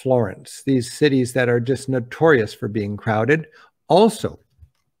 Florence, these cities that are just notorious for being crowded. Also,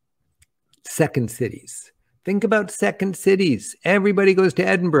 second cities. Think about second cities. Everybody goes to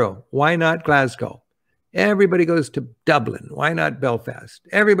Edinburgh. Why not Glasgow? Everybody goes to Dublin. Why not Belfast?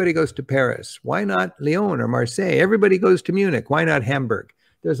 Everybody goes to Paris. Why not Lyon or Marseille? Everybody goes to Munich. Why not Hamburg?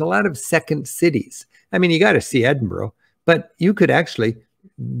 There's a lot of second cities. I mean, you got to see Edinburgh, but you could actually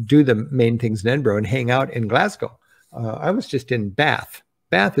do the main things in Edinburgh and hang out in Glasgow. I was just in Bath.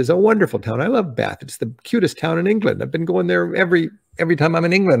 Bath is a wonderful town. I love Bath. It's the cutest town in England. I've been going there every time I'm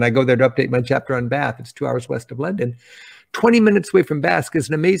in England. I go there to update my chapter on Bath. It's 2 hours west of London. 20 minutes away from Bath is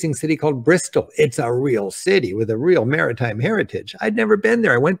an amazing city called Bristol. It's a real city with a real maritime heritage. I'd never been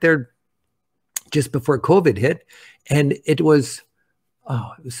there. I went there just before COVID hit, and it was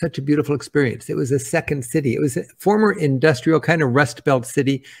such a beautiful experience. It was a second city. It was a former industrial kind of Rust Belt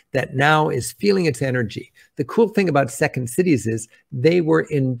city that now is feeling its energy. The cool thing about second cities is they were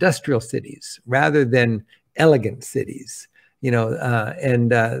industrial cities rather than elegant cities.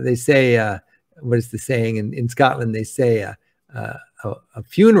 They say what is the saying in Scotland? They say a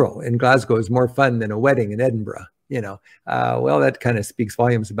funeral in Glasgow is more fun than a wedding in Edinburgh. Well, that kind of speaks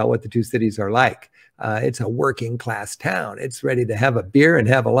volumes about what the two cities are like. It's a working class town. It's ready to have a beer and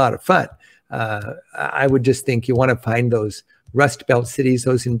have a lot of fun. I would just think you want to find those Rust Belt cities,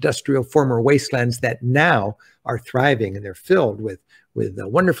 those industrial former wastelands that now are thriving, and they're filled with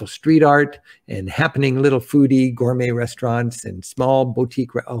wonderful street art and happening little foodie gourmet restaurants and small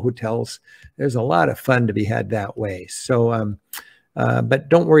boutique hotels. There's a lot of fun to be had that way. So, but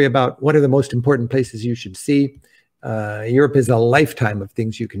don't worry about what are the most important places you should see. Europe is a lifetime of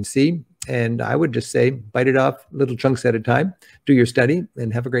things you can see. And I would just say, bite it off little chunks at a time, do your study,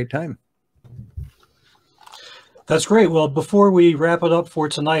 and have a great time. That's great. Well, before we wrap it up for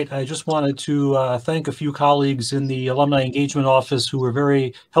tonight, I just wanted to thank a few colleagues in the Alumni Engagement Office who were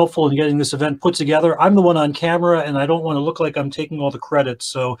very helpful in getting this event put together. I'm the one on camera, and I don't want to look like I'm taking all the credit.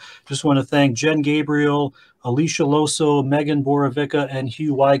 So just want to thank Jen Gabriel, Alicia Loso, Megan Borovica, and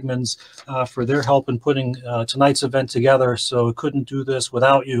Hugh Weigmans for their help in putting tonight's event together. So couldn't do this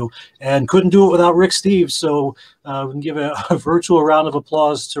without you, and couldn't do it without Rick Steves. So we can give a virtual round of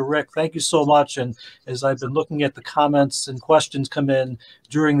applause to Rick. Thank you so much. And as I've been looking at the comments and questions come in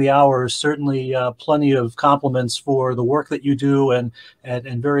during the hours, certainly plenty of compliments for the work that you do, and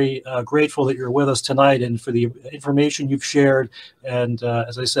very grateful that you're with us tonight and for the information you've shared. And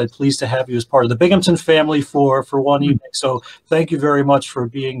as I said, pleased to have you as part of the Binghamton family for one evening. So thank you very much for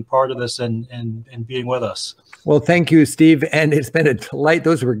being part of this and being with us. Well, thank you, Steve. And it's been a delight.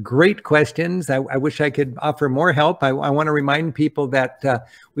 Those were great questions. I wish I could offer more help. I want to remind people that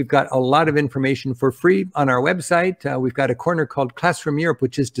we've got a lot of information for free on our website. We've got a corner called Classroom Europe,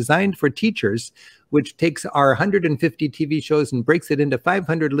 which is designed for teachers, which takes our 150 TV shows and breaks it into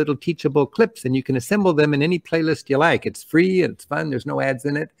 500 little teachable clips, and you can assemble them in any playlist you like. It's free and it's fun. There's no ads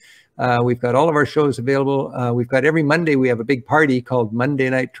in it. We've got all of our shows available. We've got every Monday, we have a big party called Monday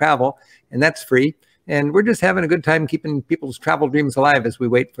Night Travel, and that's free. And we're just having a good time keeping people's travel dreams alive as we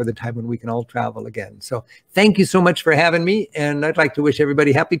wait for the time when we can all travel again. So thank you so much for having me. And I'd like to wish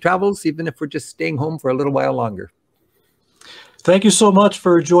everybody happy travels, even if we're just staying home for a little while longer. Thank you so much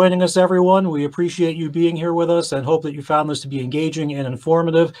for joining us, everyone. We appreciate you being here with us and hope that you found this to be engaging and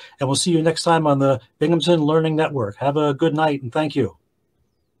informative. And we'll see you next time on the Binghamton Learning Network. Have a good night, and thank you.